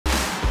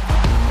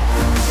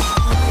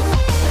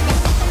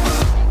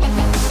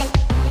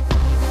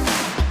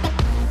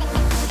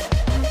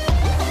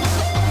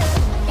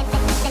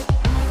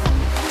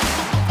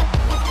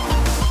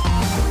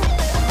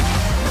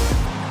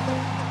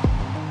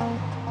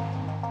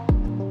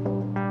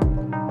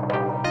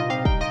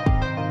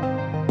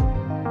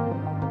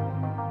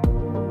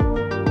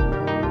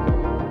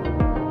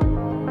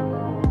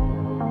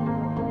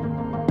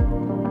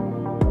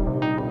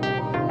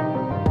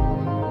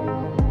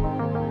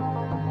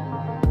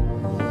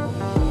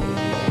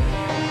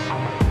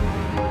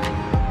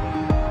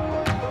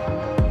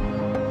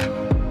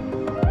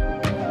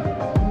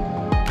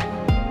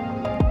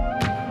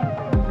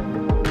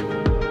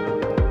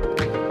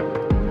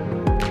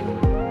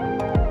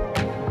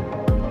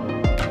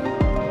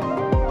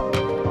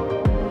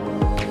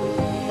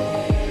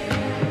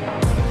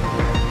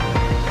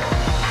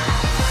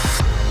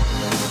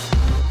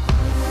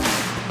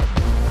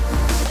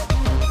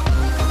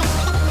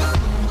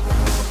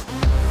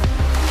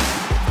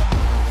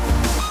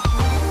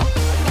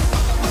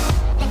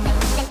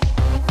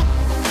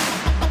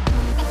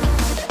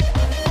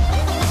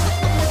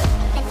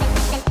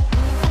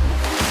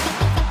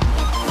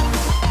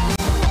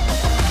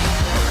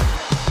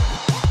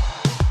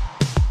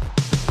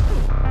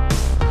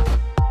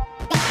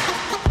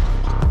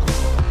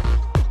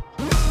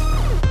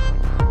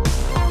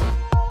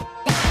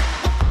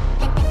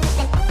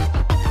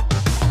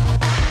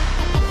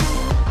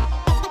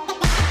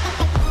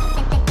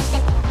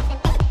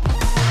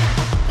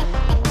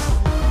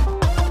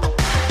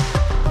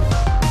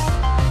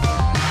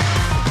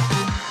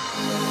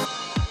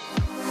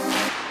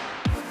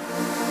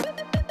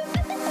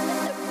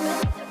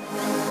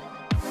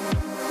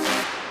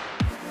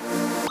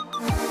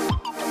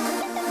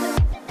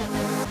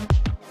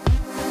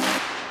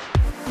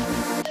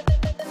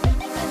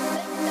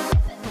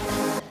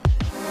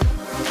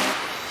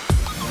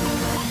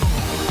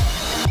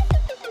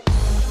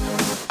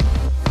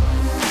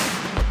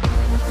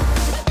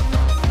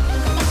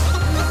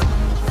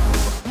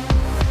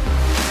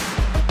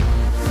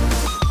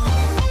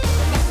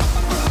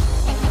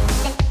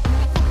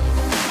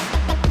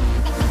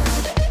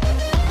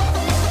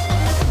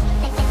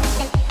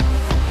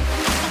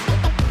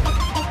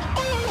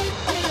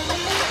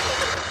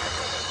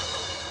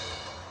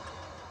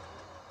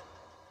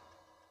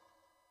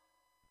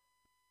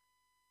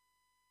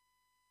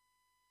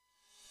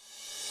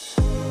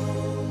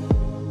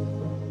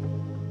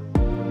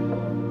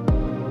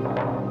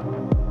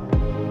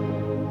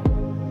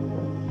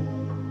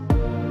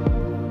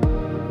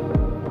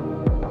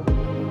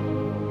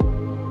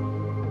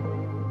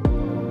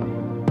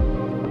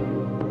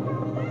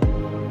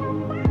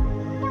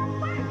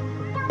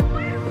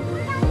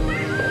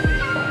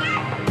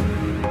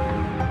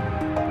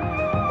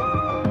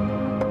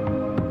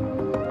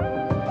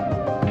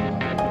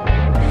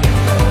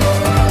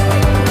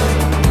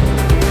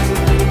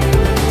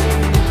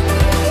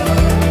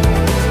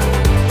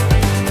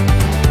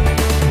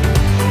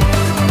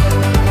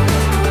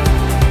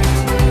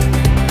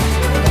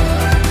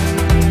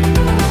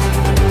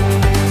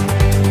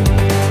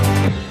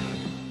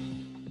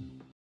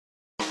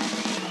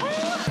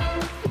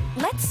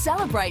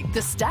celebrate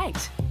the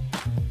state.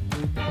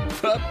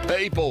 The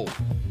people.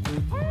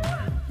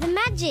 The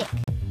magic.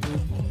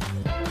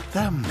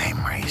 The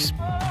memories.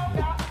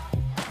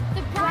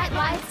 The bright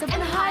lights and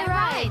high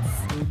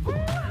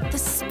rides. The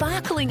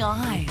sparkling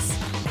eyes.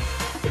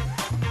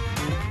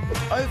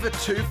 Over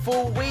 2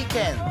 full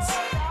weekends.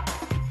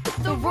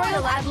 The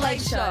Royal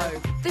Adelaide Show.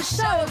 The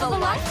show of a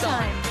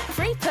lifetime.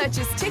 Free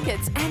purchase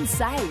tickets and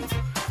save.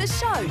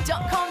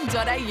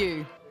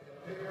 theshow.com.au.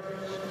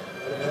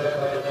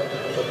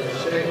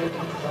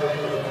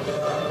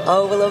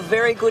 Oh, well, a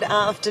very good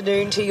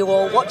afternoon to you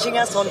all watching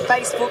us on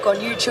Facebook, on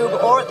YouTube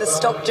or at the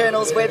Stock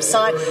Journal's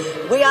website.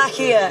 We are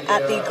here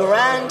at the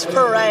Grand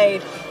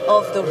Parade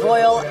of the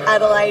Royal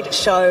Adelaide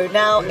Show.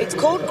 Now, it's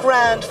called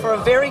Grand for a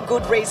very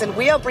good reason.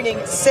 We are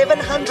bringing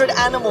 700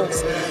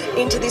 animals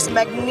into this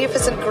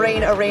magnificent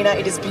green arena.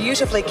 It is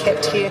beautifully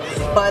kept here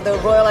by the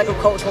Royal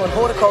Agricultural and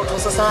Horticultural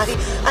Society.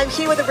 I'm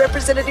here with a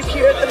representative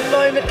here at the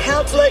moment,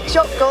 Councillor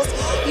Jock Goss.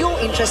 Your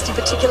interest in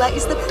particular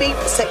is the beef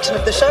section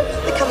of the show.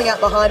 They're coming out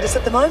behind us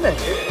at the moment.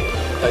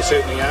 They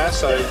certainly are.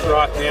 So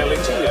right now,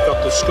 Lindsay, you've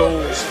got the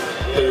schools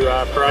who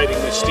are parading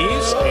their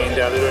steers, and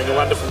they're doing a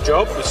wonderful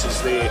job. This is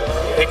their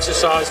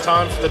exercise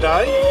time for the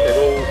day.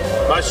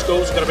 Most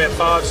schools have got about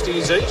 5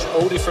 steers each,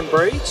 all different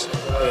breeds,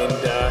 and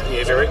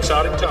yeah, very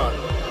exciting time.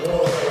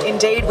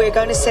 Indeed, we're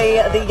going to see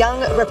the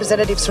young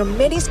representatives from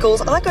many schools.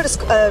 I go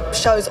to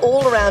shows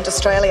all around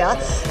Australia,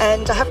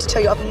 and I have to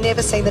tell you, I've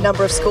never seen the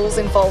number of schools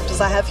involved as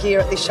I have here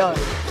at this show.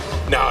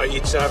 No,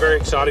 it's very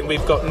exciting.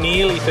 We've got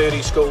nearly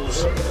 30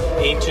 schools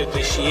entered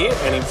this year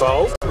and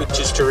involved, which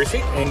is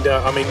terrific. And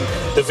I mean,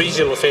 the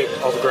visual effect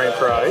of a grand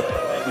parade,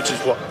 which is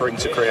what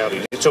brings a crowd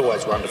in. It's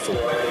always wonderful.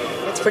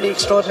 It's pretty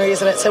extraordinary,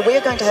 isn't it? So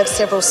we're going to have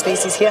several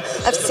species here.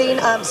 I've seen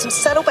some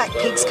saddleback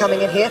pigs coming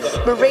in here,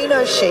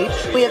 merino sheep.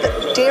 We have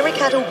dairy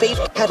cattle, beef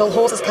cattle,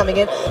 horses coming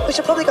in. We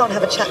should probably go and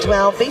have a chat to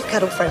our beef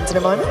cattle friends in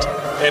a moment.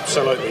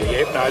 Absolutely,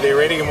 yep. No, they're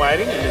ready and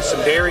waiting, and there's some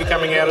dairy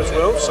coming out as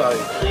well, so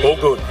all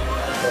good.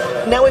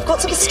 Now, we've got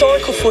some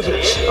historical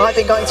footage. I've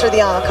been going through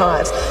the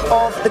archives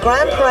of the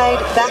Grand Parade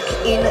back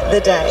in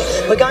the day.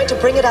 We're going to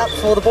bring it up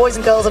for the boys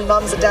and girls and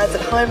mums and dads at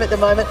home at the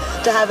moment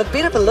to have a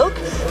bit of a look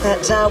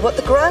at what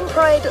the Grand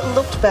Parade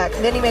looked back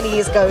many, many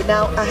years ago.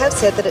 Now, I have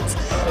said that it's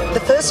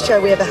the first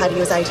show we ever had here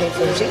was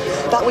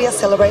 1840, but we are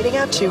celebrating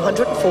our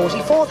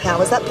 244th.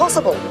 How is that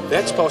possible?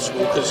 That's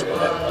possible because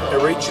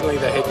originally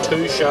they had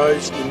 2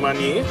 shows in 1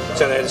 year,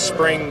 so they had a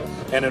spring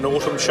and an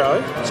autumn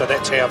show, so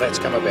that's how that's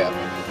come about.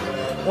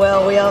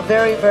 Well, we are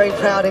very, very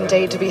proud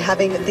indeed to be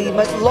having the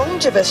most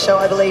longevous show,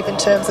 I believe, in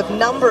terms of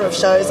number of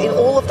shows in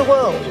all of the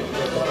world.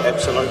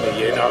 Absolutely,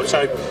 yeah. No,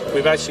 so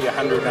we're basically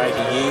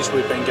 180 years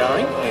we've been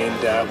going,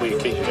 and we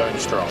keep going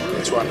strong.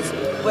 It's wonderful.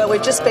 Well,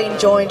 we've just been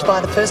joined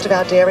by the first of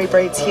our dairy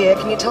breeds here.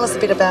 Can you tell us a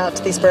bit about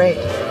this breed?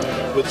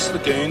 Well, this is the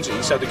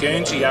Guernsey. So the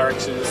Guernsey are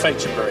actually the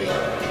feature breed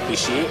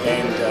this year,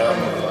 and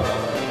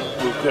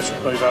we'll just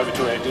move over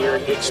to our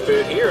dairy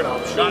expert here, and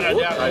I'm sure they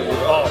will.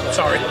 Oh,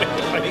 sorry.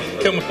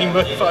 Can we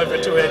move over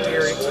to our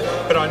dairy?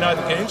 But I know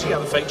the Guernsey are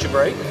the feature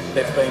breed.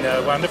 They've been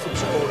wonderful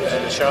supporters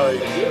of the show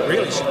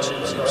really since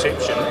its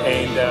inception,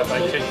 and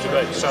they keep to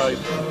be. So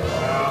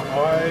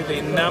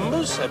their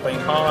numbers have been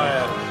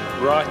higher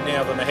right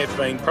now than they have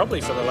been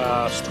probably for the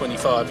last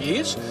 25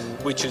 years,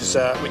 which is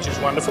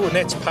wonderful, and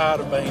that's part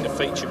of being a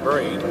feature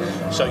breed.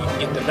 So you can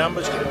get the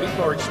numbers, get a bit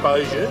more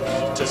exposure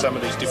to some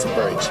of these different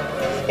breeds.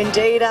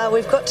 Indeed,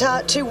 we've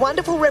got 2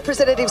 wonderful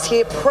representatives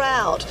here,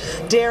 proud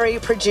dairy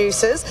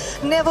producers.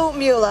 Neville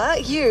Mueller,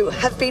 you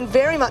have been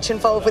very much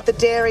involved with the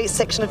dairy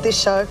section of this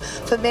show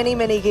for many,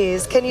 many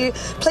years. Can you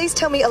please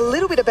tell me a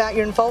little bit about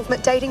your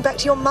involvement dating back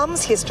to your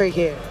mum's history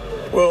here?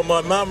 Well,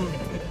 my mum,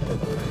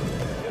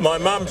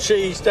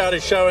 she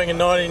started showing in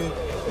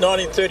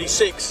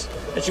 1936,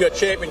 and she got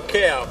champion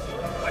cow,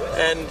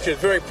 and she was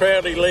very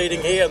proudly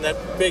leading here, and that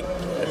big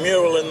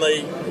mural in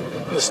the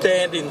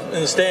stand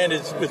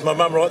is with my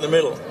mum right in the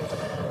middle.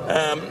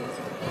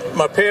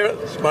 My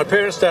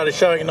parents started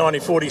showing in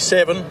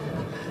 1947.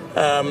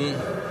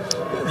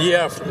 The year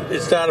after,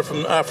 it started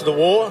from after the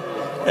war,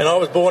 and I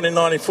was born in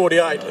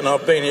 1948, and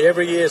I've been here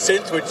every year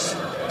since, which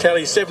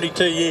tallies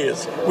 72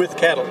 years with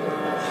cattle.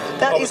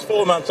 I was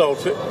 4 months old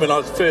when I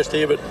was first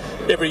here, but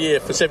every year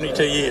for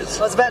 72 years.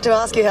 I was about to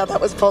ask you how that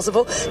was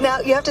possible. Now,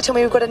 you have to tell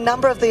me, we've got a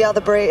number of the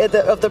other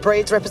of the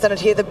breeds represented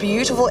here. The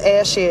beautiful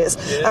Ayrshires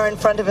are in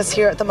front of us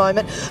here at the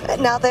moment.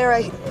 Now, they're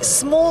a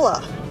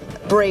smaller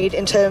breed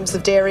in terms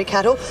of dairy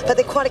cattle, but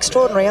they're quite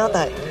extraordinary, aren't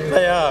they?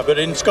 They are, but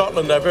in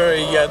Scotland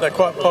they're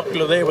quite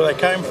popular there where they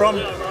came from.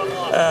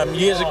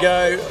 Years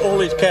ago, all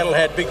these cattle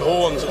had big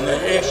horns, and the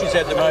Ayrshires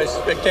had the most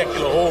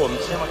spectacular horns,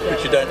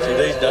 which you don't see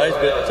these days,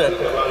 but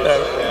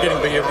they're getting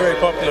to be a very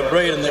popular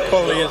breed, and the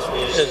quality has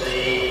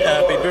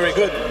been very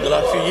good in the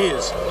last few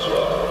years.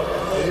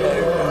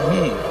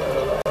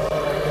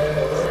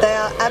 They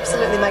are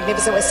absolutely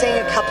magnificent. We're seeing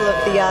a couple of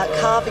the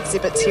calf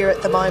exhibits here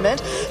at the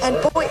moment,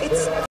 and boy,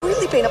 it's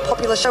really been a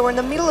popular show. We're in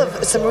the middle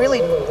of some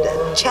really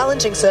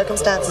challenging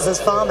circumstances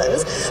as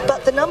farmers,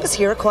 but the numbers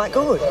here are quite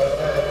good.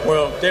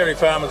 Well, dairy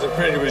farmers are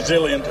pretty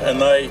resilient, and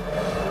they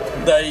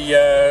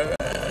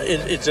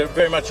it's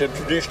very much a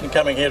tradition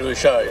coming here to the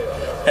show,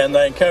 and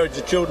they encourage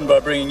the children by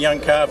bringing young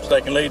calves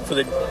they can lead for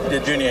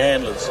the junior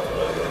handlers.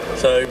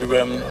 So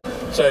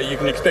you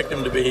can expect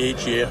them to be here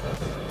each year.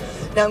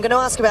 Now, I'm going to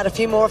ask about a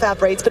few more of our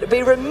breeds, but it'd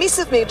be remiss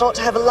of me not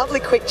to have a lovely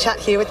quick chat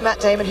here with Matt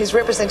Damon, who's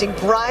representing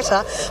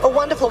Brighter, a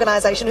wonderful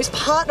organisation who's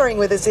partnering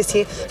with us this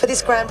year for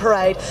this Grand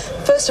Parade.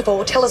 First of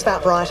all, tell us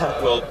about Brighter.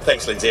 Well,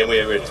 thanks, Lindsay, and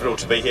we're thrilled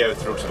to be here. We're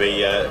thrilled to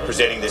be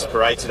presenting this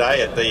parade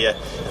today at the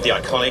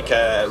iconic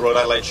Royal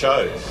Adelaide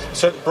Show.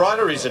 So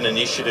Brighter is an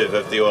initiative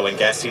of the oil and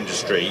gas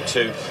industry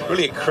to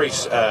really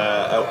increase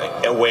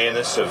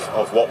awareness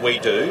of what we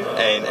do,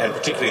 and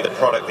particularly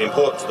the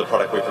importance of the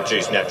product we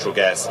produce, natural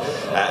gas,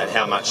 and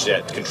how much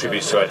that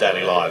contributes to our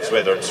daily lives,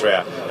 whether it's through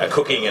our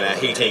cooking and our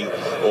heating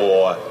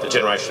or the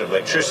generation of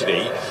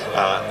electricity.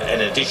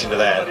 And in addition to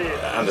that,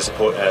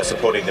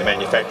 supporting the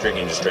manufacturing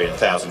industry and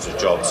thousands of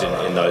jobs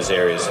in those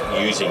areas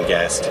using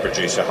gas to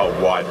produce a whole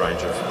wide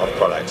range of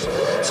products.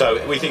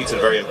 So we think it's a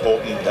very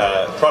important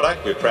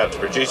product. We're proud to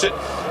produce it.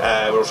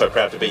 We're also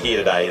proud to be here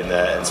today and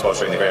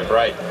sponsoring the Grand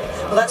Parade.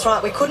 Well, that's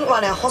right. We couldn't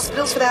run our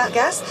hospitals without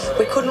gas,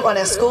 we couldn't run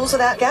our schools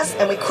without gas,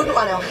 and we couldn't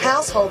run our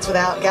households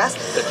without gas.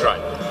 That's right.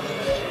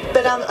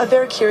 But I'm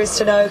very curious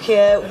to know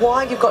here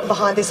why you've gotten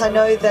behind this. I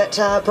know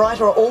that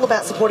Brighter are all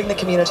about supporting the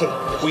community.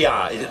 We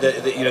are.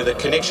 The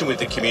connection with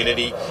the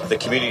community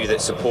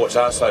that supports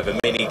us over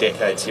many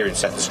decades here in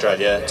South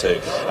Australia to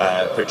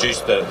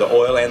produce the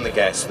oil and the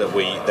gas that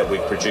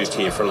we've produced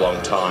here for a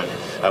long time.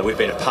 We've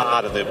been a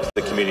part of the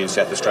community in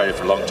South Australia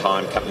for a long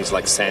time. Companies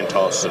like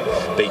Santos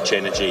and Beach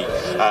Energy.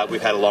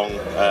 We've had a long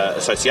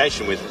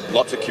association with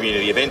lots of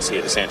community events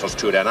here. The Santos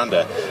Tour Down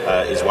Under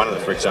is one of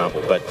them, for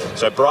example. But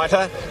so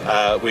Brighter,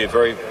 we're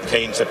very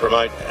keen to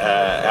promote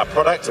our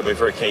products, and we're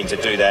very keen to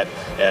do that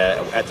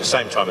at the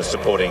same time as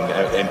supporting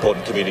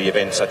important community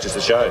events such as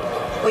the show.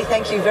 We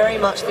thank you very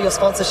much for your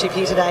sponsorship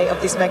here today of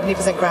this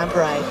magnificent Grand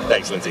Parade.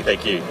 Thanks, Lindsay.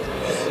 Thank you.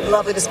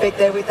 Lovely to speak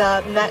there with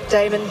Matt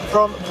Damon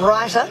from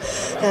Brighter,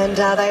 and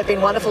they have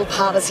been wonderful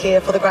partners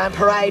here for the Grand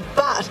Parade.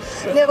 But,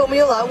 Neville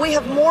Mueller, we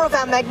have more of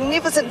our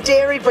magnificent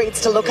dairy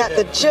breeds to look at.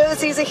 The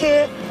Jerseys are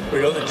here.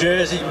 We've got the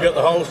Jerseys, we've got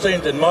the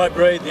Holsteins, and my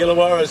breed, the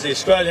Illawarra, is the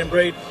Australian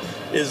breed,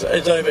 is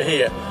over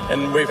here,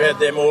 and we've had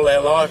them all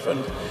our life. And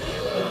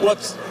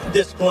what's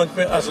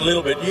disappointed us a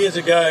little bit, years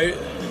ago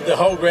the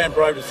whole Grand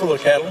Parade was full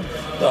of cattle,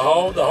 the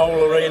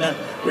whole arena.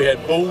 We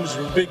had bulls,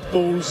 big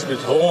bulls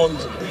with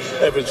horns.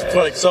 It was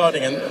quite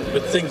exciting,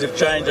 but things have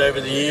changed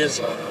over the years.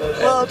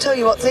 Well, I'll tell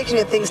you what, speaking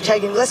of things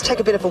changing, let's take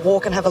a bit of a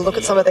walk and have a look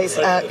at some of these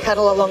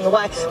cattle along the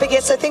way. But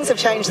yes, so things have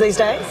changed these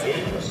days?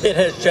 It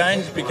has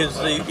changed because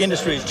the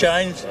industry's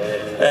changed,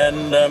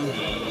 and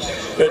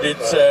but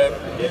it's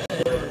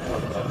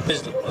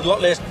there's a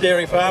lot less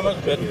dairy farmers,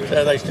 but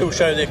they still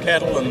show their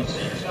cattle, and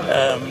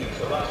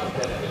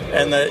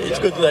it's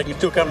good that they can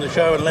still come to the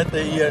show and let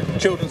the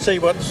children see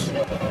what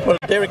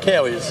a dairy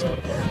cow is.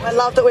 I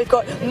love that we've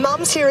got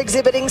mums here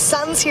exhibiting,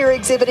 sons here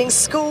exhibiting,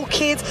 school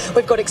kids.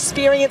 We've got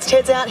experienced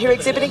heads out here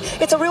exhibiting.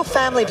 It's a real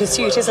family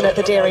pursuit, isn't it,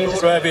 the dairy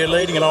industry? We're over here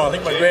leading, and I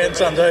think my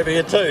grandson's over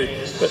here too,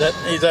 but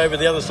he's over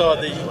the other side,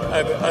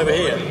 over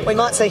here. We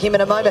might see him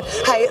in a moment.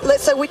 Hey,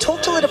 so we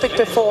talked a little bit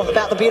before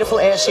about the beautiful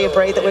Ayrshire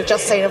breed that we've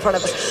just seen in front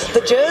of us.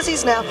 The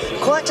Jerseys now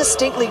quite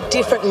distinctly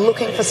different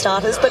looking for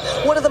starters, but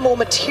what are the more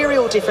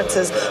material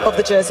differences of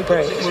the Jersey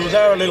breed? Well,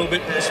 they're a little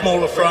bit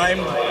smaller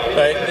framed.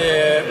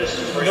 Their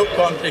milk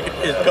content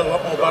has got a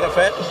lot more butter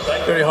fat,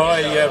 very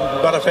high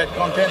butter fat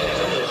content,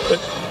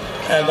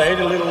 and they eat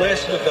a little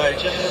less, but they're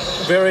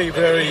very,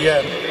 very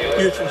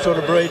useful sort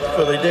of breed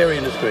for the dairy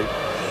industry.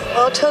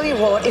 I'll tell you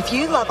what, if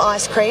you love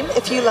ice cream,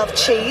 if you love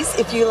cheese,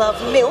 if you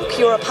love milk,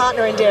 you're a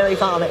partner in dairy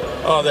farming.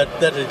 Oh,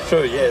 that is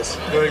true, yes,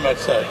 very much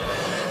so.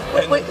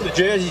 And the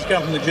Jerseys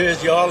come from the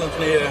Jersey Islands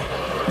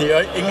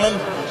near England,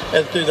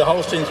 as do the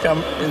Holsteins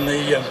come in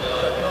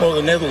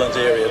the Netherlands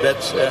area.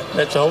 That's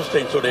the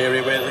Holstein sort of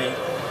area where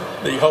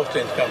the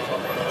Holsteins come from.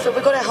 So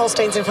we've got our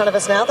Holsteins in front of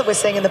us now that we're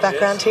seeing in the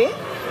background here.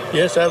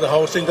 Yes, they're the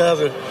Holsteins. They're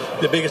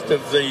the biggest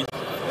of the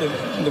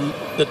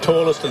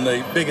tallest and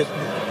the biggest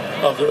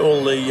of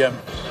all the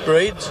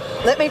breeds.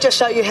 Let me just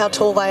show you how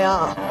tall they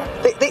are.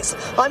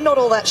 I'm not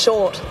all that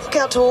short. Look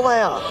how tall they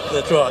are.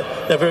 That's right.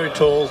 They're very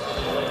tall.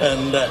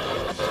 And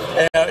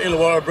our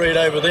Illawarra breed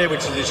over there,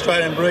 which is the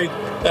Australian breed,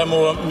 they're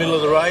more middle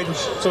of the range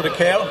sort of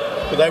cow,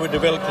 but they were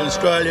developed in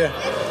Australia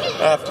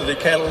after the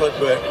cattle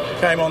that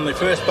came on the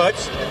first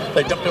boats.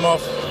 They dumped them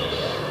off.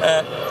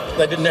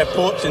 They didn't have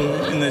ports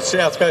in the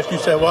south coast New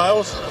South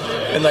Wales,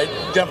 and they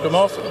jumped them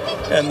off,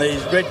 and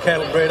these red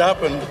cattle bred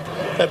up, and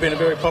they've been a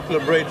very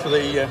popular breed for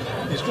the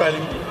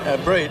Australian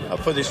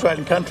for the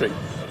Australian country.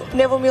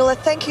 Neville Mueller,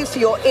 thank you for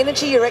your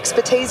energy, your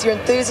expertise, your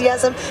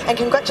enthusiasm, and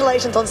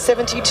congratulations on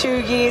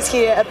 72 years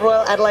here at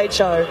Royal Adelaide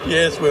Show.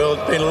 Yes, well,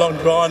 it's been a long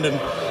grind,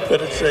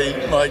 but it's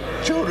my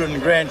children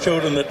and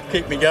grandchildren that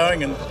keep me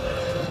going, and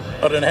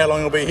I don't know how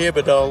long I'll be here,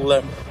 but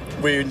I'll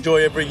we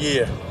enjoy every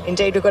year.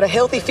 Indeed, we've got a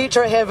healthy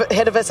future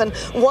ahead of us, and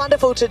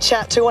wonderful to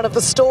chat to one of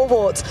the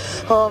stalwarts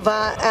of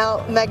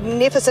our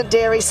magnificent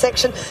dairy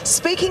section.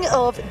 Speaking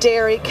of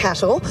dairy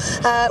cattle,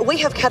 we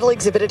have cattle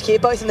exhibited here,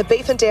 both in the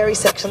beef and dairy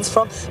sections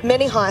from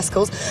many high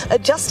schools.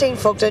 Justine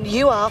Fogden,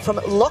 you are from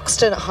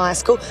Loxton High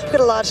School. We've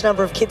got a large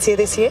number of kids here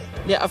this year.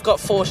 Yeah, I've got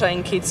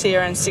 14 kids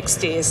here and 6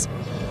 steers.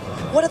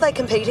 What are they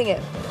competing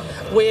in?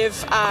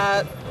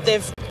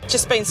 They've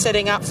just been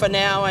setting up for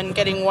now and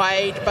getting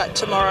weighed, but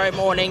tomorrow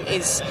morning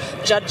is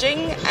judging,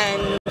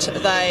 and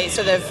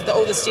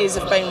all the steers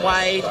have been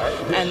weighed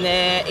and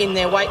they're in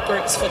their weight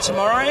groups for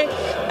tomorrow,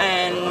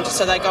 and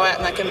so they go out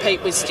and they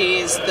compete with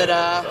steers that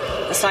are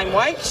the same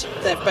weight.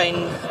 They've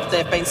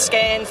been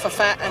scanned for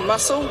fat and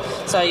muscle,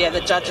 so yeah,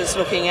 the judge is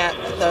looking at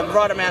the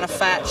right amount of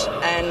fat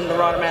and the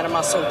right amount of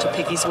muscle to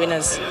pick his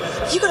winners.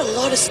 You've got a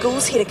lot of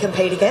schools here to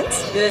compete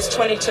against. Yeah, there's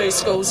 22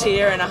 schools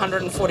here and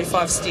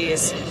 145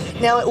 steers.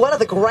 Now, one of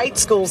the great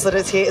schools that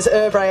is here is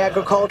Urbray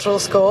Agricultural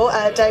School.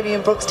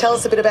 Damien Brooks, tell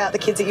us a bit about the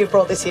kids that you've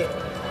brought this year.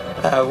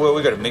 Well,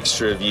 we've got a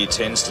mixture of year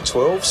 10s to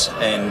 12s,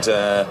 and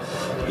I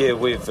think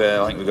we've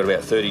got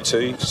about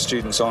 32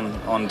 students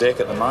on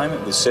deck at the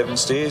moment with 7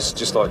 steers.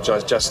 Just like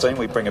Justine,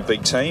 we bring a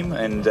big team,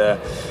 and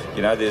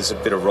there's a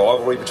bit of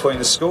rivalry between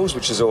the schools,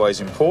 which is always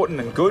important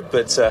and good,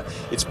 but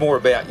it's more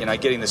about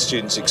getting the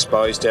students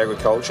exposed to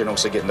agriculture and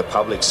also getting the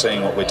public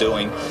seeing what we're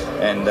doing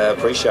and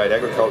appreciate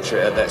agriculture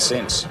at that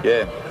sense.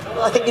 Yeah.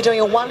 I think you're doing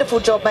a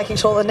wonderful job making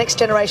sure the next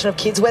generation of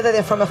kids, whether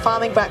they're from a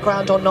farming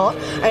background or not,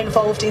 are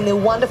involved in the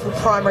wonderful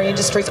primary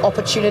industries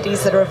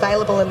opportunities that are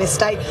available in this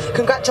state.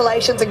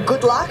 Congratulations and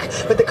good luck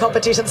with the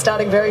competition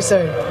starting very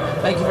soon.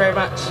 Thank you very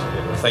much.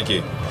 Thank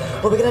you.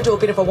 Well, we're going to do a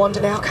bit of a wander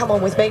now. Come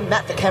on with me,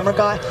 Matt, the camera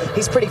guy.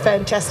 He's pretty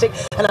fantastic.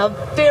 And I'm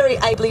very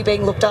ably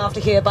being looked after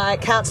here by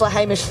Councillor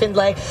Hamish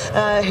Findlay,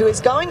 who is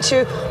going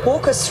to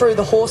walk us through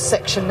the horse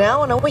section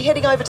now. And are we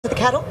heading over to the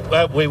cattle?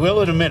 Well, we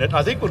will in a minute.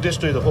 I think we'll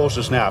just do the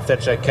horses now, if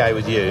that's okay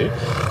with you.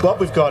 What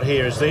we've got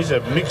here is these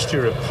are a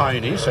mixture of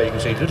ponies, so you can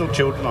see little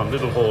children on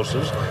little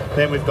horses.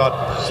 Then we've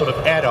got sort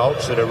of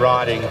adults that are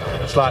riding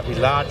slightly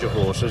larger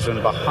horses,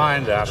 and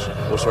behind us,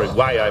 or sorry,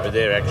 way over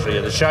there actually,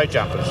 are the show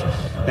jumpers.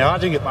 Now, I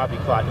think it might be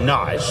quite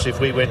nice if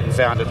we went and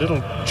found a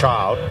little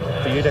child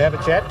for you to have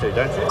a chat to,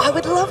 don't you? I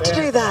would love to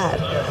do that.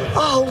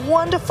 Oh,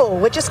 wonderful.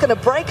 We're just going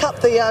to break up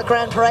the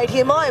Grand Parade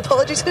here. My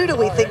apologies. Who do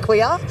we think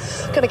we are?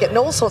 Going to get in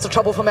all sorts of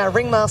trouble from our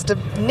ringmaster,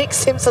 Nick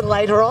Simpson,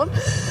 later on.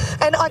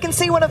 And I can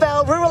see one of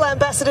our rural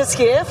ambassadors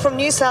here from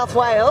New South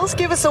Wales.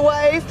 Give us a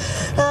wave.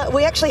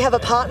 We actually have a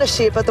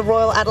partnership at the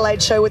Royal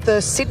Adelaide Show with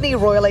the Sydney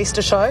Royal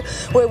Easter Show,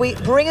 where we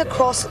bring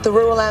across the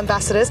rural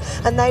ambassadors,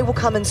 and they will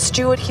come and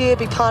steward here,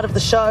 be part of the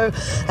show,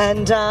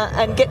 and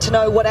get to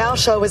know what our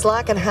show is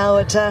like and how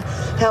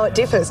it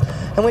differs.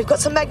 And we've got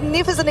some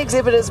magnificent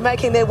exhibitors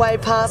making their way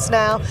past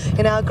now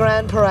in our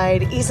Grand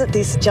Parade. Isn't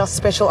this just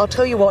special? I'll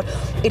tell you what,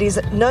 it is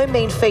no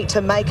mean feat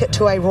to make it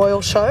to a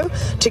royal show.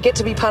 To get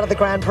to be part of the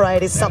Grand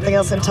Parade is something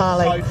else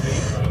entirely.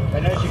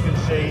 And as you can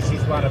see,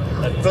 she's won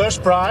a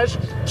first prize,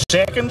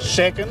 second,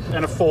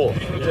 and a fourth.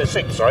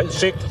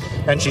 Sixth.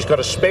 And she's got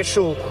a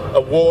special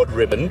award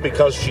ribbon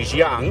because she's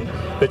young,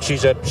 but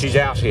she's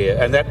out here,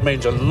 and that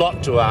means a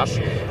lot to us,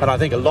 and I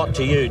think a lot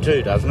to you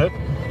too, doesn't it?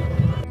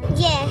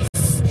 Yes.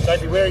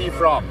 Sophie, where are you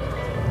from?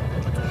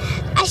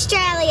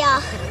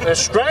 Australia.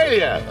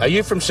 Australia? Are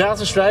you from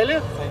South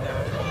Australia?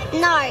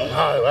 No.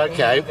 Oh,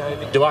 okay.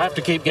 Do I have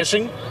to keep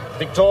guessing?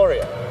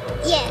 Victoria?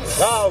 Yes.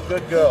 Oh,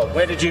 good girl.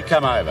 Where did you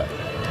come over?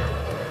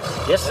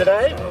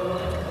 Yesterday?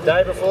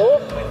 Day before?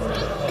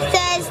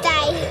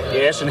 Thursday.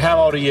 Yes, and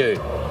how old are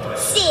you?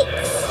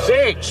 6.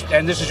 6.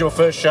 And this is your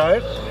first show?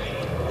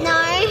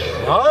 No.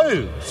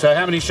 Oh, so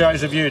how many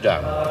shows have you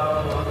done?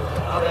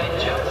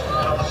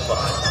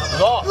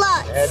 Lots.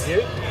 Have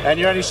you? And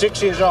you're only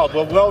 6 years old.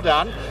 Well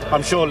done.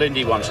 I'm sure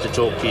Lindy wants to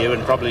talk to you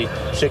and probably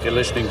sick of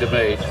listening to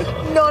me.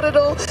 Not at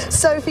all.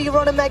 Sophie, you're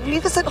on a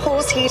magnificent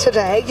horse here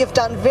today. You've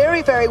done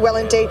very, very well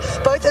indeed,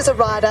 both as a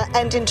rider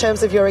and in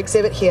terms of your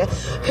exhibit here.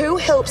 Who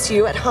helps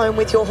you at home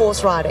with your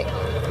horse riding?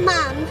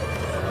 Mum.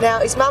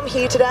 Now, is Mum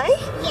here today?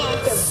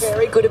 Yes.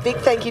 Very good. A big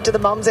thank you to the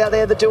mums out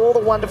there that do all the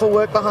wonderful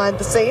work behind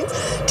the scenes.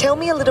 Tell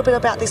me a little bit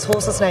about this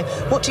horse's name.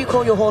 What do you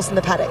call your horse in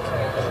the paddock?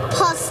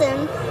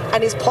 Possum.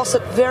 And is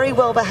Possum very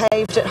well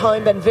behaved at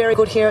home and very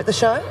good here at the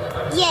show?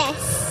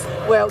 Yes.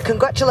 Well,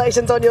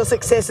 congratulations on your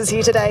successes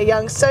here today,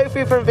 young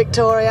Sophie from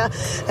Victoria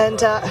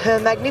and her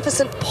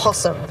magnificent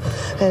Possum.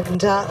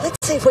 And let's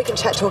see if we can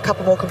chat to a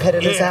couple more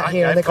competitors out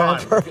here in the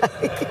Grand Parade.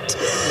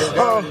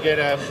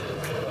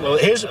 Well,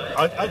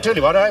 I tell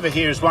you what, over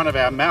here is one of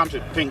our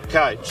mounted pink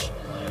coats,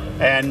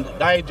 and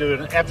they do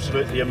an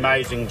absolutely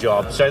amazing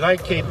job. So they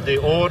keep the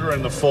order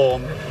and the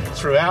form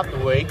throughout the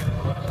week,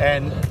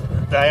 and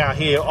they are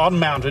here on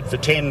mounted for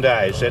 10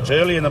 days. That's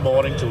early in the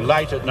morning till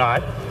late at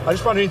night. I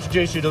just want to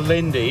introduce you to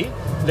Lindy.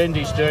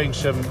 Lindy's doing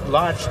some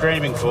live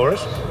streaming for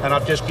us, and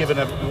I've just given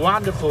a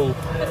wonderful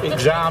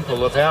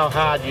example of how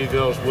hard you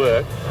girls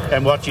work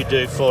and what you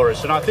do for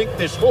us. And I think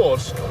this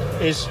horse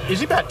is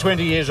he about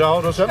 20 years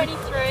old or something?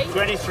 23.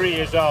 23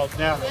 years old.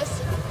 Now, yes.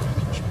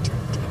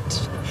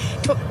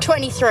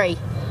 23.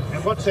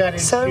 And what's that in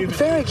So human-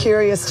 very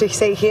curious to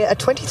see here. A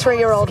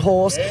 23-year-old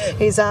horse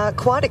is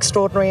quite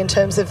extraordinary in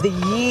terms of the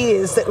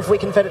years that if we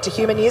convert it to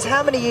human years.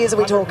 How many years are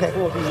we talking?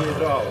 40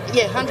 years old.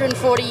 Yeah,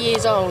 140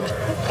 years old.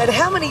 And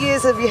how many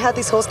years have you had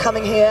this horse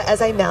coming here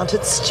as a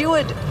mounted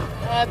steward?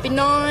 Been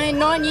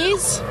 9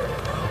 years.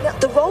 Now,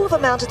 the role of a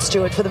mounted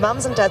steward for the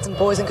mums and dads and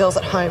boys and girls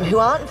at home who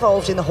aren't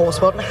involved in the horse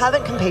world and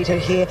haven't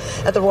competed here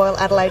at the Royal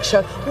Adelaide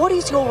Show, what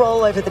is your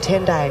role over the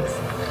 10 days?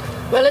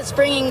 Well, it's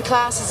bringing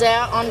classes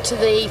out onto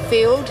the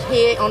field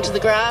here, onto the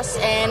grass,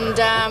 and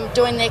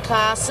doing their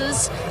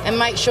classes and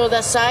make sure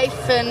they're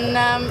safe and,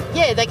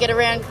 they get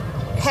around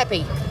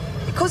happy.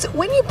 Because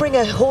when you bring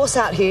a horse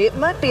out here, it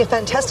might be a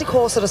fantastic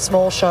horse at a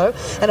small show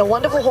and a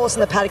wonderful horse in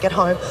the paddock at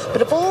home,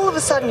 but if all of a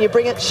sudden you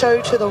bring a show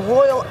to the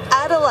Royal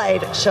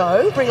Adelaide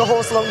Show, bring a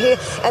horse along here,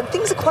 and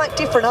things are quite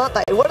different, aren't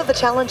they? What are the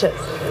challenges?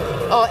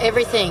 Oh,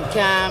 everything.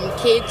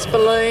 Kids,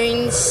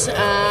 balloons,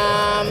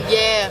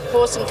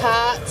 horse and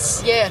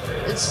carts.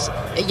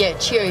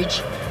 It's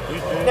huge.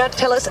 Now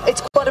tell us,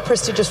 it's quite a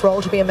prestigious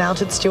role to be a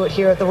mounted steward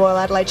here at the Royal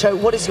Adelaide Show.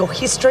 What is your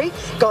history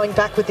going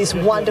back with this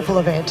wonderful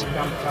event?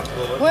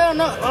 Well,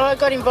 I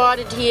got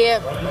invited here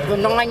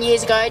 9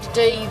 years ago to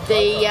do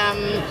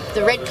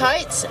the red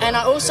coats, and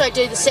I also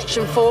do the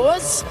section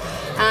 4s,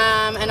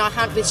 and I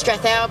hunt with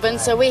Strathalbyn.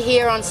 So we're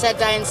here on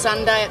Saturday and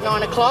Sunday at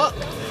 9 o'clock,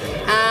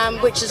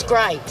 which is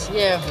great.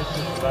 Yeah.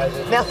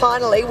 Now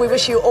finally, we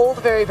wish you all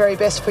the very, very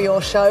best for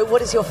your show.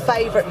 What is your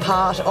favourite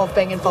part of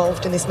being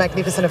involved in this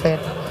magnificent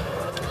event?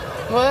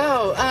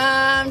 Well,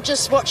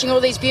 just watching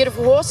all these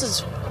beautiful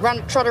horses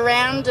trot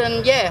around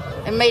and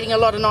meeting a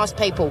lot of nice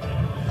people.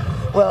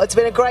 Well, it's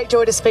been a great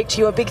joy to speak to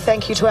you. A big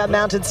thank you to our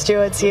mounted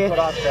stewards here. What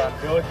I've done,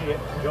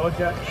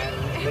 Georgia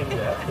and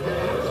Linda.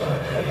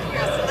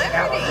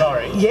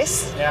 Sorry.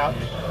 Yes. Now,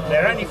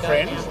 they're only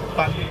friends,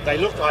 but they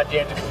look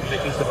identical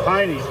because the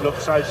ponies look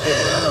so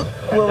similar.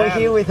 Well, we're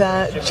here with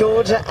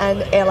Georgia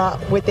and Ella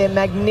with their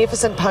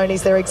magnificent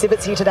ponies, their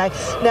exhibits here today.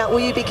 Now, will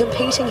you be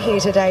competing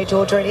here today,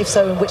 Georgia, and if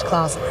so, in which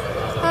class?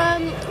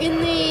 In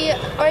the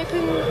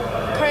open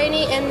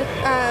pony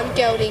and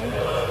gelding.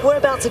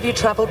 Whereabouts have you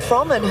travelled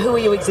from and who are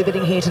you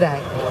exhibiting here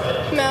today?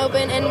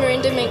 Melbourne and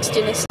Marinda Minx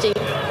Dynasty.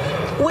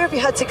 Where have you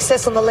had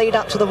success on the lead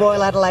up to the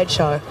Royal Adelaide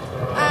Show?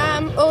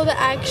 All the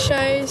ag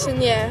shows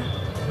and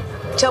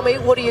Tell me,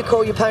 what do you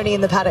call your pony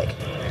in the paddock?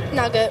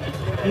 Nugget.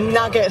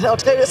 Nugget. I'll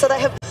tell you. So they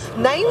have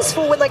names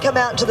for when they come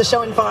out into the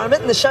show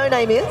environment, and the show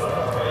name is?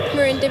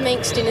 Marinda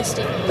Minx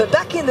Dynasty. But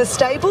back in the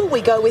stable,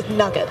 we go with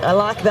Nugget. I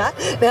like that.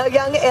 Now,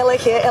 young Ella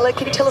here. Ella,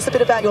 can you tell us a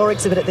bit about your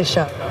exhibit at this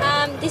show?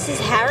 This is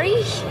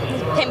Harry.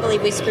 Pemberley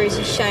Whisker is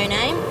his show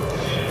name.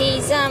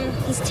 He's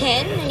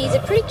 10 and he's a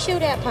pretty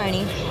chilled out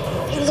pony.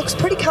 He looks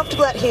pretty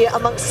comfortable out here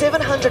amongst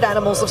 700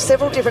 animals of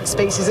several different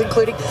species,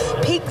 including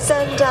pigs,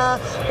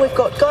 and we've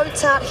got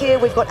goats out here,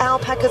 we've got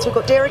alpacas, we've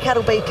got dairy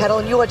cattle, beef cattle,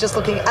 and you are just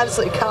looking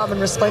absolutely calm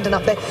and resplendent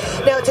up there.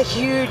 Now, it's a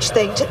huge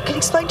thing. Can you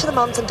explain to the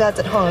mums and dads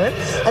at home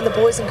and the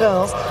boys and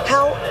girls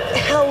how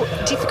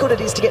difficult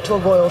it is to get to a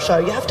royal show?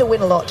 You have to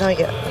win a lot, don't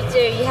you? You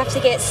do. You have to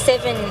get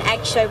 7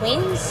 ag show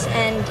wins,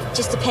 and it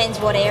just depends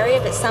what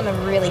area, but some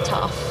are really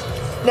tough.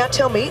 Now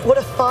tell me, what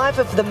are 5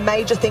 of the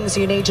major things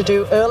you need to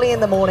do early in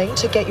the morning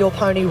to get your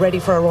pony ready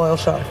for a royal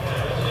show?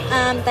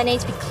 They need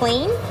to be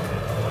clean.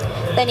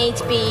 They need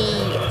to be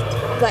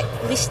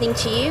listening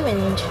to you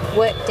and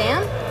work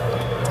down.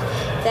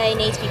 They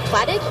need to be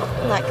platted,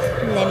 like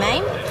in their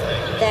mane.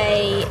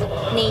 They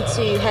need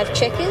to have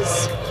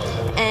checkers,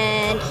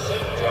 and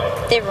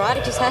their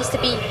rider just has to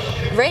be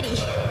ready.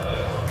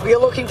 You're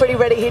looking pretty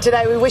ready here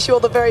today. We wish you all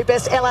the very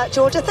best. Ella,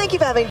 Georgia, thank you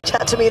for having a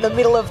chat to me in the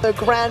middle of the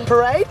Grand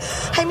Parade.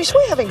 Hamish,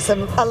 we're having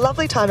a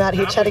lovely time out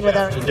here chatting with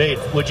our... Indeed.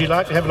 Would you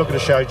like to have a look at a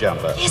show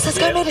jumper? Yes, let's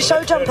go meet a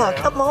show jumper.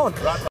 Come on.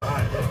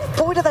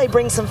 Boy, do they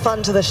bring some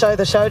fun to the show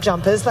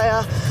jumpers. They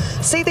are...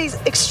 See these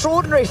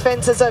extraordinary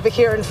fences over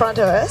here in front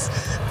of us.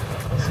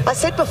 I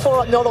said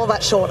before, I'm not all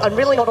that short. I'm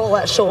really not all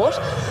that short.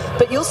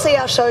 But you'll see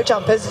our show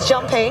jumpers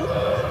jumping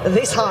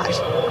this height.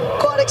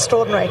 Quite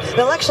extraordinary.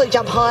 They'll actually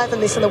jump higher than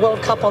this in the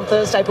World Cup on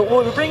Thursday, but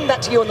we'll bring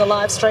that to you on the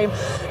live stream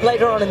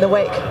later on in the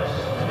week.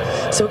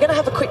 So we're going to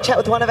have a quick chat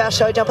with one of our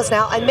show jumpers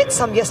now. I met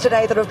some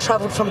yesterday that have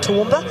travelled from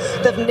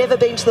Toowoomba. They've never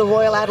been to the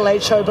Royal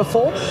Adelaide Show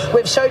before. We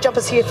have show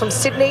jumpers here from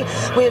Sydney.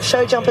 We have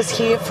show jumpers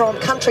here from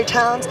country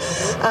towns.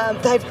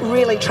 They've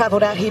really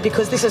travelled out here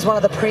because this is one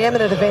of the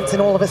preeminent events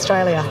in all of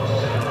Australia.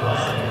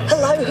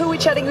 Hello, who are we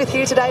chatting with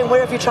here today and where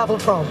have you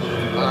travelled from?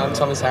 I'm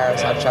Thomas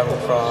Harris. I've travelled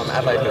from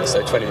Adelaide Hills,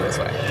 so 20 minutes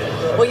away.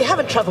 Well, you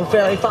haven't travelled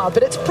very far,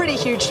 but it's pretty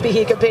huge to be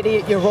here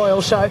competing at your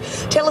Royal Show.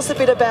 Tell us a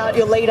bit about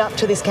your lead up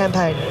to this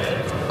campaign.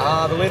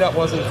 The lead up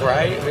wasn't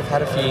great. We've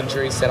had a few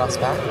injuries set us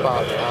back,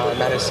 but I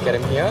managed to get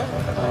him here,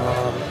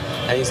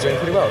 and he's doing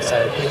pretty well,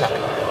 so pretty happy.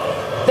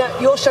 Now,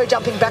 your show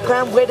jumping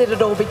background, where did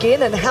it all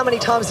begin and how many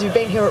times have you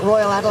been here at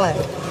Royal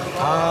Adelaide?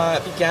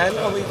 It began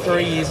probably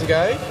 3 years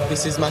ago.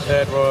 This is my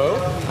 3rd Royal,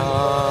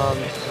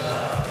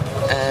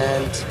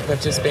 and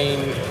we've just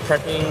been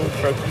prepping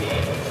for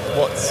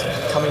what's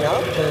coming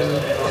up,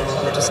 and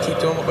we'll just keep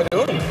doing what we're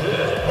doing.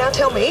 Now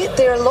tell me,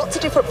 there are lots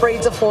of different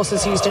breeds of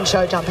horses used in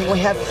show jumping. We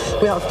have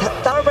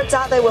thoroughbreds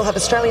out there, we'll have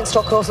Australian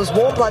stock horses,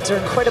 warm bloods are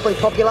incredibly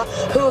popular.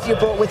 Who have you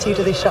brought with you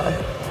to this show?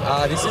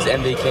 This is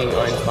MV King,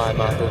 owned by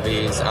Michael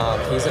Veers.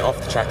 He's an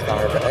off-the-track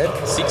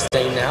thoroughbred,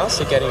 16 now,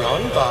 so getting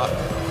on, but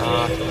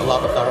I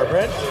love a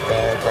thoroughbred.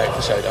 They're great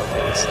for show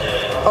jumpers.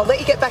 I'll let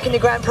you get back in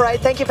your Grand Parade.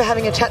 Thank you for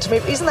having a chat to me.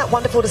 Isn't that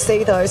wonderful to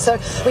see, though? So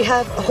we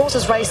have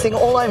horses racing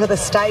all over the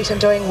state and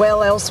doing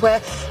well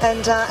elsewhere,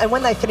 and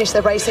when they finish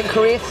their racing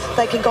career,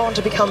 they can go on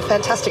to become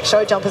fantastic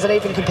show jumpers and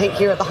even compete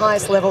here at the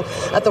highest level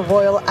at the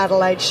Royal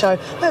Adelaide Show.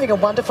 We're having a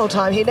wonderful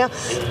time here. Now,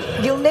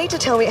 you'll need to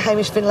tell me,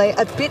 Hamish Finlay,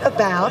 a bit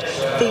about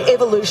the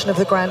evolution of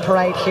the Grand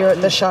Parade here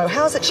at the show.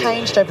 How has it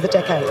changed over the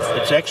decades?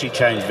 It's actually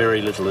changed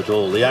very little at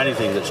all. The only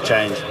thing that's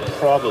changed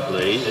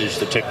probably is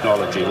the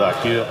technology,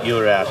 like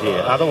you're out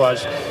here.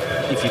 Otherwise,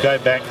 if you go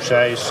back,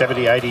 say,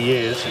 70, 80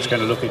 years, it's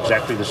going to look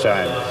exactly the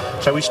same.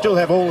 So we still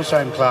have all the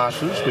same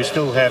classes. We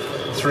still have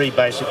 3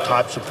 basic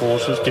types of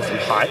horses,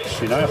 different heights,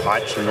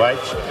 heights and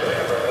weights.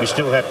 We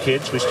still have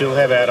kids, we still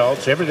have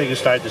adults. Everything has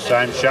stayed the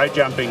same. Show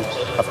jumping,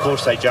 of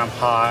course, they jump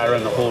higher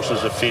and the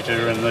horses are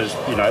fitter and there's,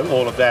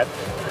 all of that.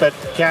 But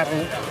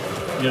cattle,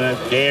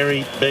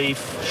 dairy,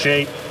 beef,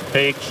 sheep,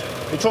 pigs,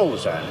 it's all the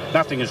same.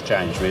 Nothing has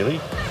changed, really.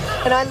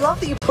 And I love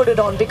that you put it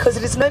on, because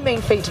it is no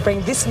mean feat to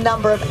bring this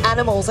number of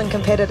animals and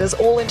competitors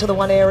all into the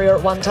one area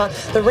at one time.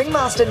 The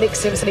ringmaster, Nick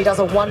Simpson, he does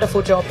a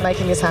wonderful job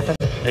making this happen.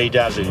 He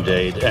does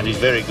indeed, and he's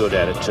very good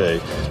at it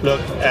too.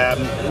 Look,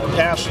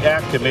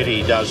 our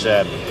committee does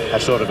a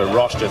sort of a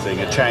roster thing,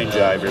 a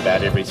changeover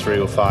about every 3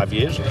 or 5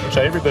 years.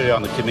 So everybody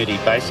on the committee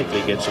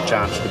basically gets a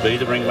chance to be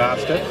the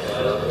ringmaster.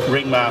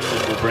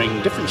 Ringmasters will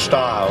bring different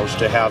styles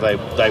to how they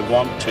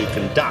want to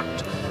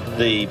conduct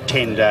the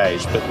 10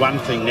 days, but one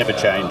thing never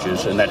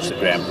changes, and that's the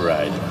Grand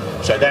Parade.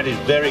 So that is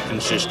very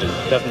consistent.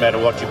 Doesn't matter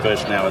what your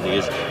personality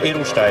is,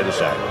 it'll stay the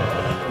same.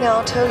 Now,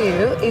 I'll tell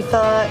you, if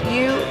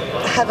you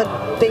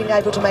haven't been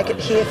able to make it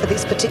here for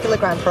this particular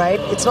Grand Parade,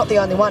 it's not the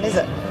only one, is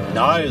it?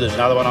 No, there's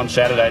another one on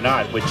Saturday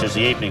night, which is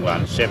the evening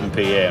one, 7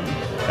 p.m.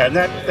 And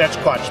that's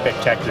quite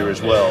spectacular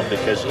as well,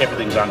 because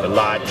everything's under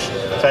lights,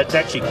 so it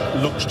actually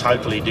looks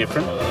totally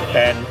different.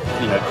 And,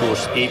 of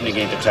course, evening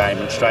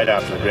entertainment straight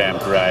after the Grand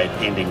Parade,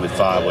 ending with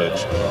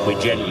fireworks. We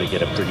generally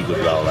get a pretty good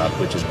roll-up,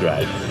 which is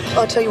great.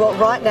 I'll tell you what,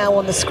 right now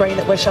on the screen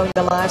that we're showing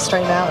the live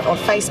stream out on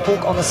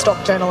Facebook, on the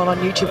Stock Journal and on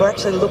YouTube, we're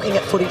actually looking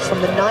at footage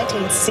from the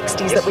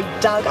 1960s that we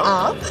dug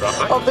up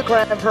of the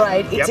Grand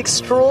Parade. It's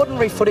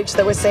extraordinary footage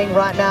that we're seeing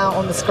right now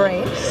on the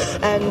screen,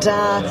 and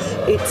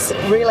it's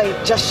really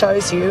just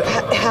shows you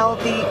how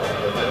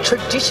the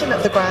tradition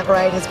of the Grand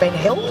Parade has been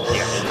held,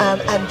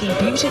 and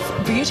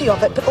the beauty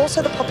of it, but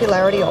also the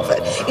popularity of it.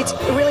 It's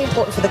really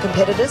important for the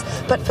competitors,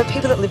 but for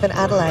people that live in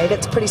Adelaide,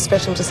 it's pretty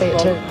special to see it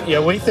too. Yeah,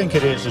 we think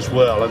it is as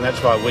well, and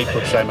that's why we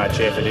put so much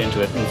effort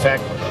into it. In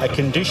fact, a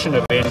condition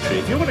of entry,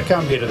 if you want to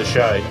come here to the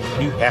show,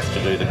 you have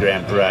to do the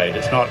Grand Parade.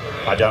 It's not,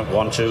 I don't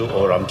want to,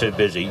 or I'm too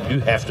busy. You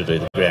have to do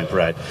the Grand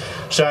Parade.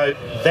 So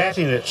that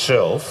in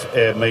itself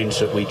means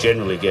that we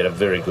generally get a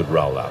very good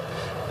roll-up.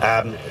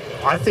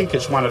 I think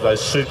it's one of those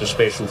super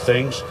special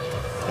things.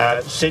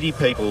 City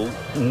people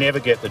never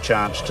get the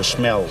chance to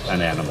smell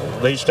an animal.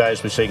 These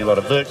days we're seeing a lot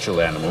of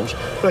virtual animals,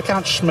 but they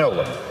can't smell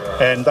them.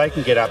 And they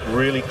can get up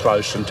really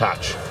close and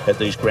touch at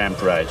these Grand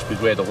Parades,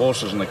 where the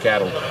horses and the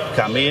cattle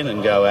come in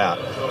and go out.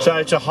 So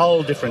it's a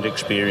whole different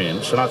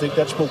experience, and I think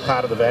that's all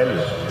part of the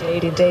value.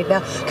 Indeed, indeed.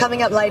 Now,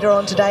 coming up later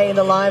on today in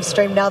the live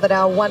stream, now that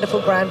our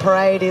wonderful Grand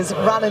Parade is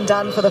run and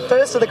done for the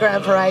first of the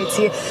Grand Parades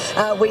here,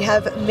 we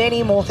have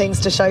many more things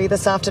to show you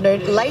this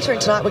afternoon. Later in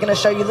tonight, we're going to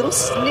show you little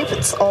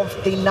snippets of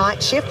the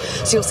night shift.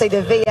 So you'll see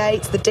the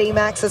V8s, the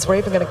D-Maxes. We're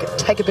even going to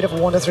take a bit of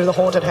a wander through the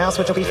haunted house,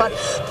 which will be fun.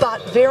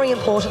 But very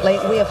importantly,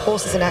 we have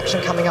horses in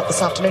action coming up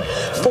this afternoon,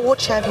 4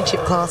 championship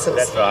classes.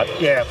 That's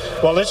right, yeah.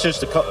 Well,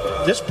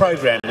 this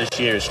program this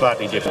year is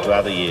slightly different to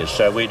other years.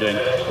 So we're doing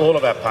all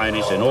of our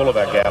ponies and all of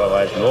our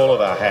Galloways and all of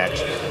our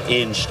hacks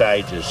in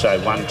stages, so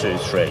 1, 2,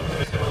 3.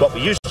 What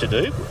we used to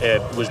do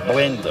was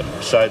blend them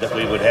so that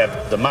we would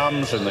have the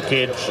mums and the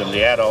kids and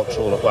the adults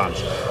all at once.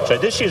 So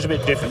this year's a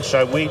bit different,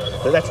 so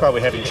that's why we're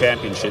having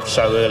championships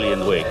so early in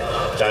the week.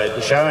 So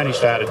the show only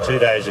started 2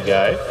 days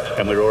ago,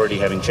 and we're already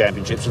having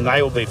championships, and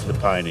they will be for the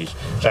ponies.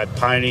 So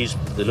ponies,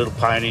 the little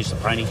ponies, the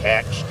pony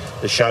hacks,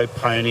 the show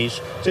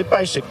ponies. So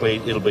basically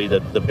it'll be the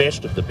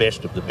best of the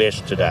best of the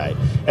best today.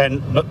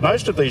 And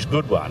most of these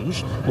good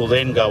ones will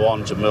then go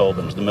on to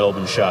Melbourne, to the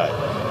Melbourne show.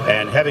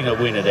 And having a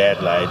win at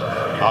Adelaide,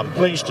 I'm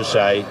pleased to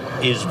say,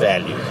 is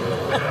value.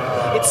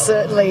 It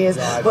certainly is.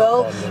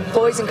 Well,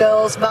 boys and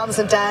girls, mums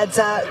and dads,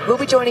 we'll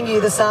be joining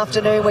you this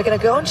afternoon. We're going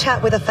to go and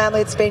chat with a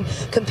family that's been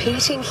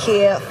competing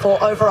here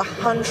for over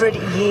 100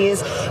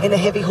 years in the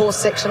heavy horse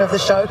section of the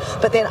show.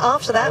 But then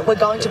after that, we're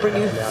going to bring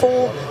you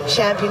 4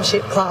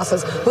 championship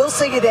classes. We'll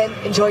see you then.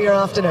 Enjoy your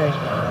afternoon.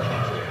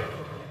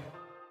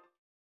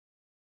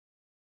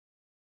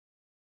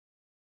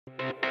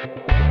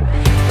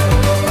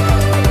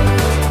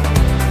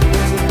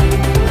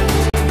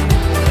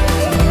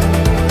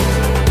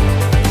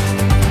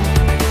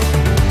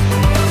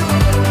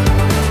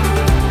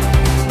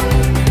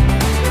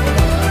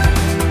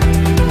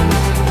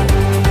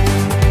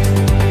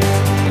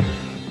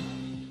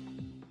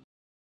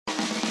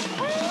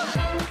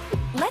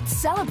 Let's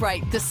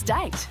celebrate the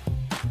state.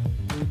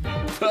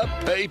 The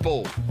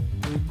people.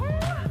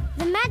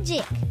 The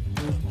magic.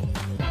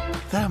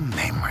 The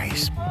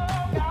memories.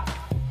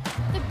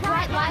 The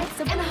bright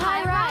lights and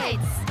high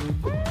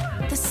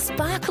rides. The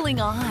sparkling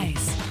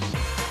eyes.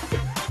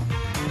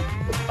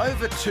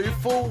 Over 2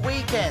 full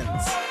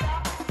weekends.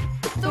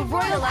 The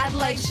Royal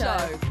Adelaide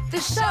Show.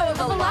 The show of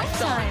a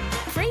lifetime.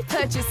 Free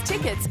purchase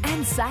tickets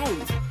and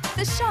save.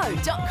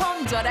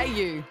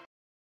 theshow.com.au.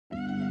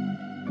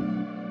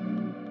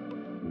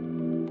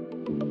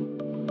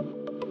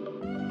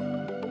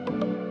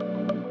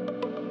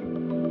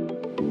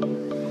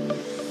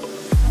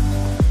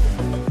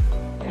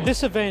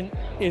 This event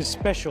is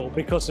special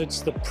because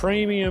it's the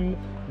premium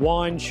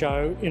wine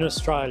show in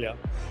Australia.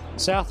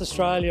 South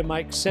Australia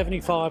makes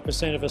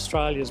 75% of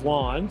Australia's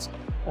wines,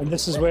 and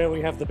this is where we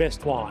have the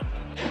best wine.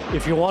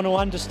 If you want to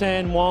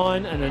understand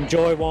wine and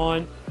enjoy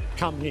wine,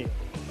 come here.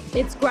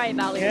 It's great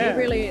value, It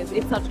really is.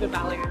 It's such good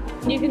value.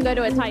 You can go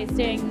to a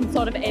tasting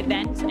sort of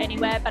event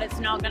anywhere, but it's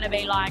not going to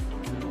be like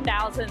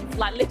thousands,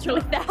 like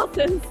literally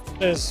thousands.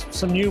 There's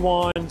some new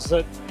wines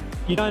that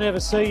you don't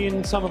ever see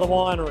in some of the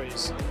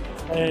wineries.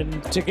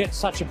 And to get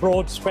such a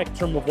broad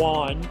spectrum of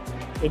wine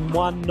in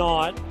one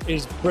night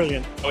is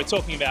brilliant. We're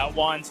talking about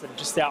wines that are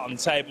just out on the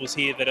tables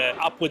here that are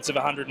upwards of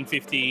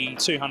 $150,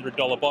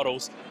 $200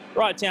 bottles,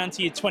 right down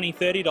to your $20,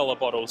 $30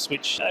 bottles,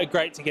 which are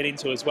great to get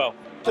into as well.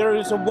 There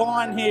is a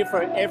wine here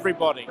for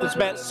everybody. There's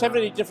about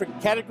 70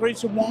 different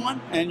categories of wine,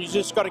 and you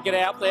just got to get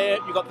out there.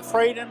 You've got the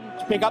freedom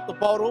to pick up the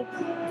bottle,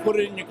 put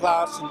it in your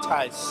glass and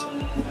taste.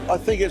 I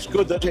think it's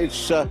good that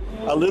it's a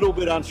little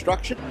bit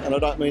unstructured, and I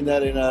don't mean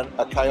that in a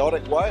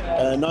chaotic way.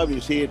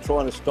 Nobody's here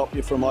trying to stop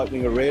you from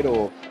opening a red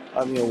or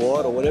opening a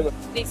white or whatever.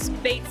 This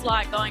beats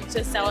like going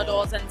to cellar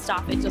doors and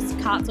stuff. It just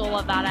cuts all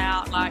of that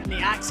out. Like the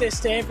access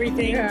to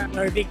everything,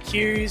 no big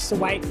queues to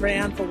wait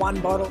around for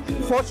one bottle.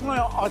 Fortunately,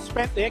 I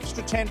spent the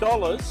extra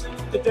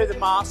 $10 to do the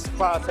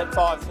masterclass at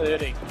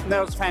 5:30. And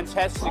that was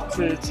fantastic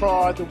to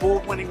try the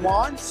award-winning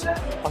wines.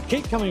 I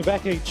keep coming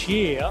back each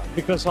year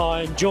because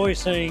I enjoy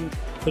seeing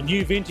the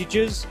new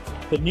vintages,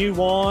 the new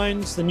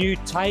wines, the new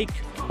take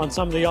on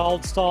some of the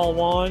old style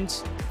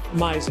wines.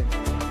 Amazing.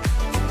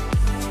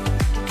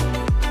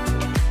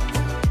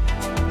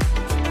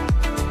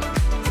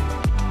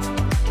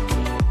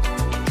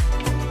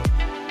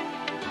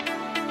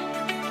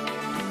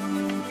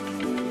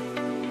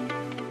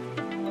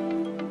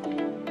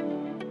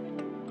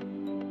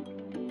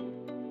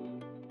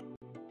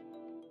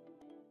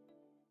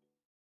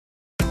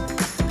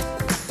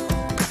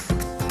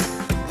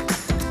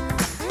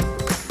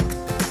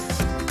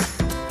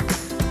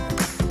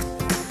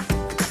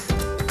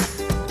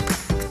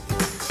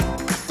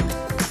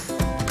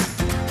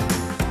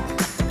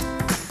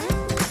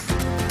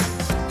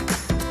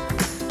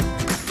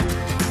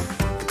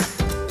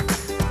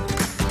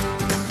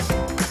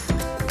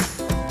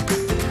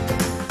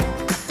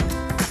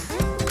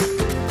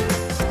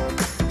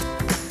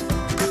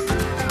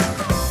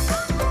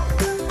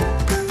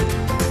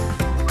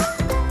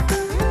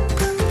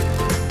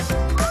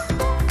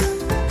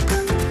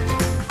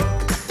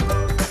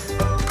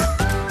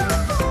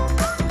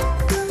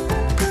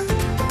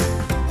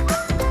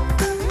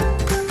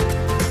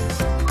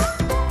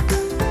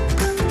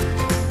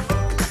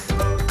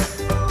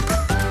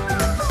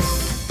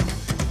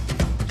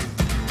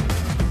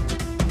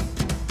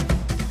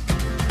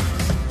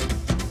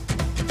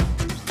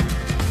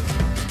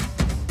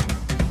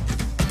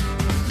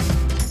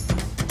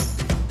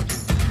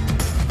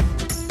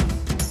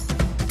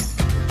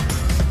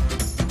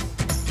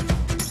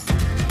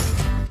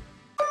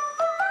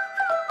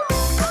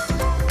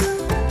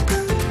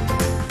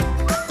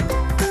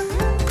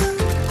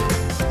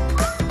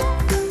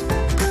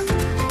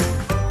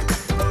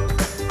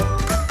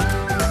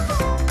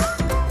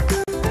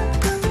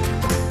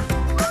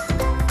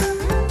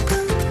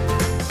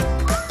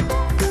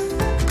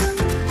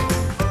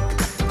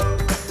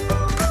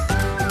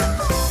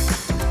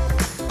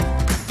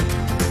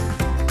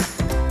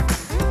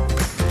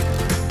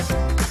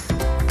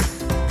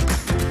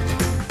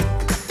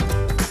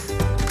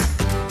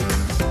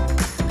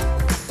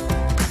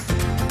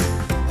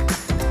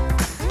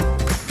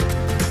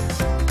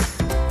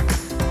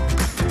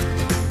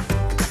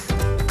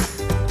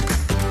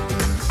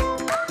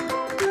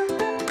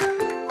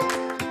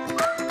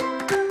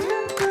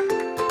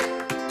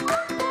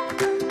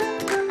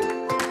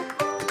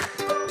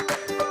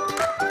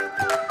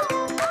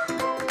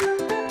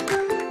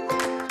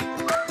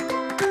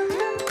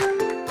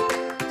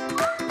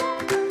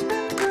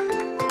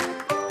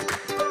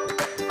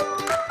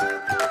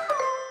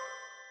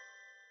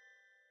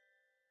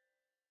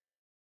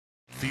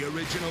 The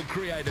original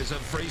creators of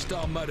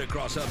freestyle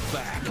motocross are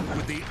back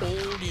with the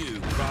all-new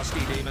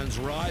Krusty Demons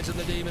Rise of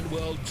the Demon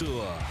World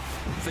Tour,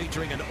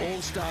 featuring an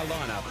all-star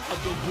lineup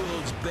of the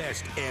world's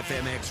best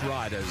FMX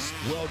riders,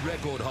 world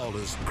record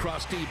holders,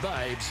 Krusty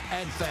Babes,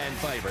 and fan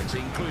favourites,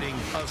 including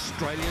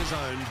Australia's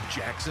own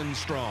Jackson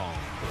Strong.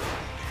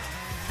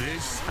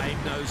 This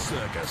ain't no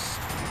circus.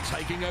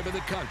 Taking over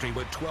the country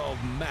with 12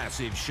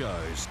 massive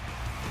shows.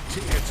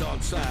 Tickets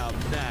on sale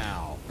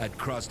now at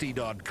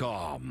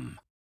Krusty.com.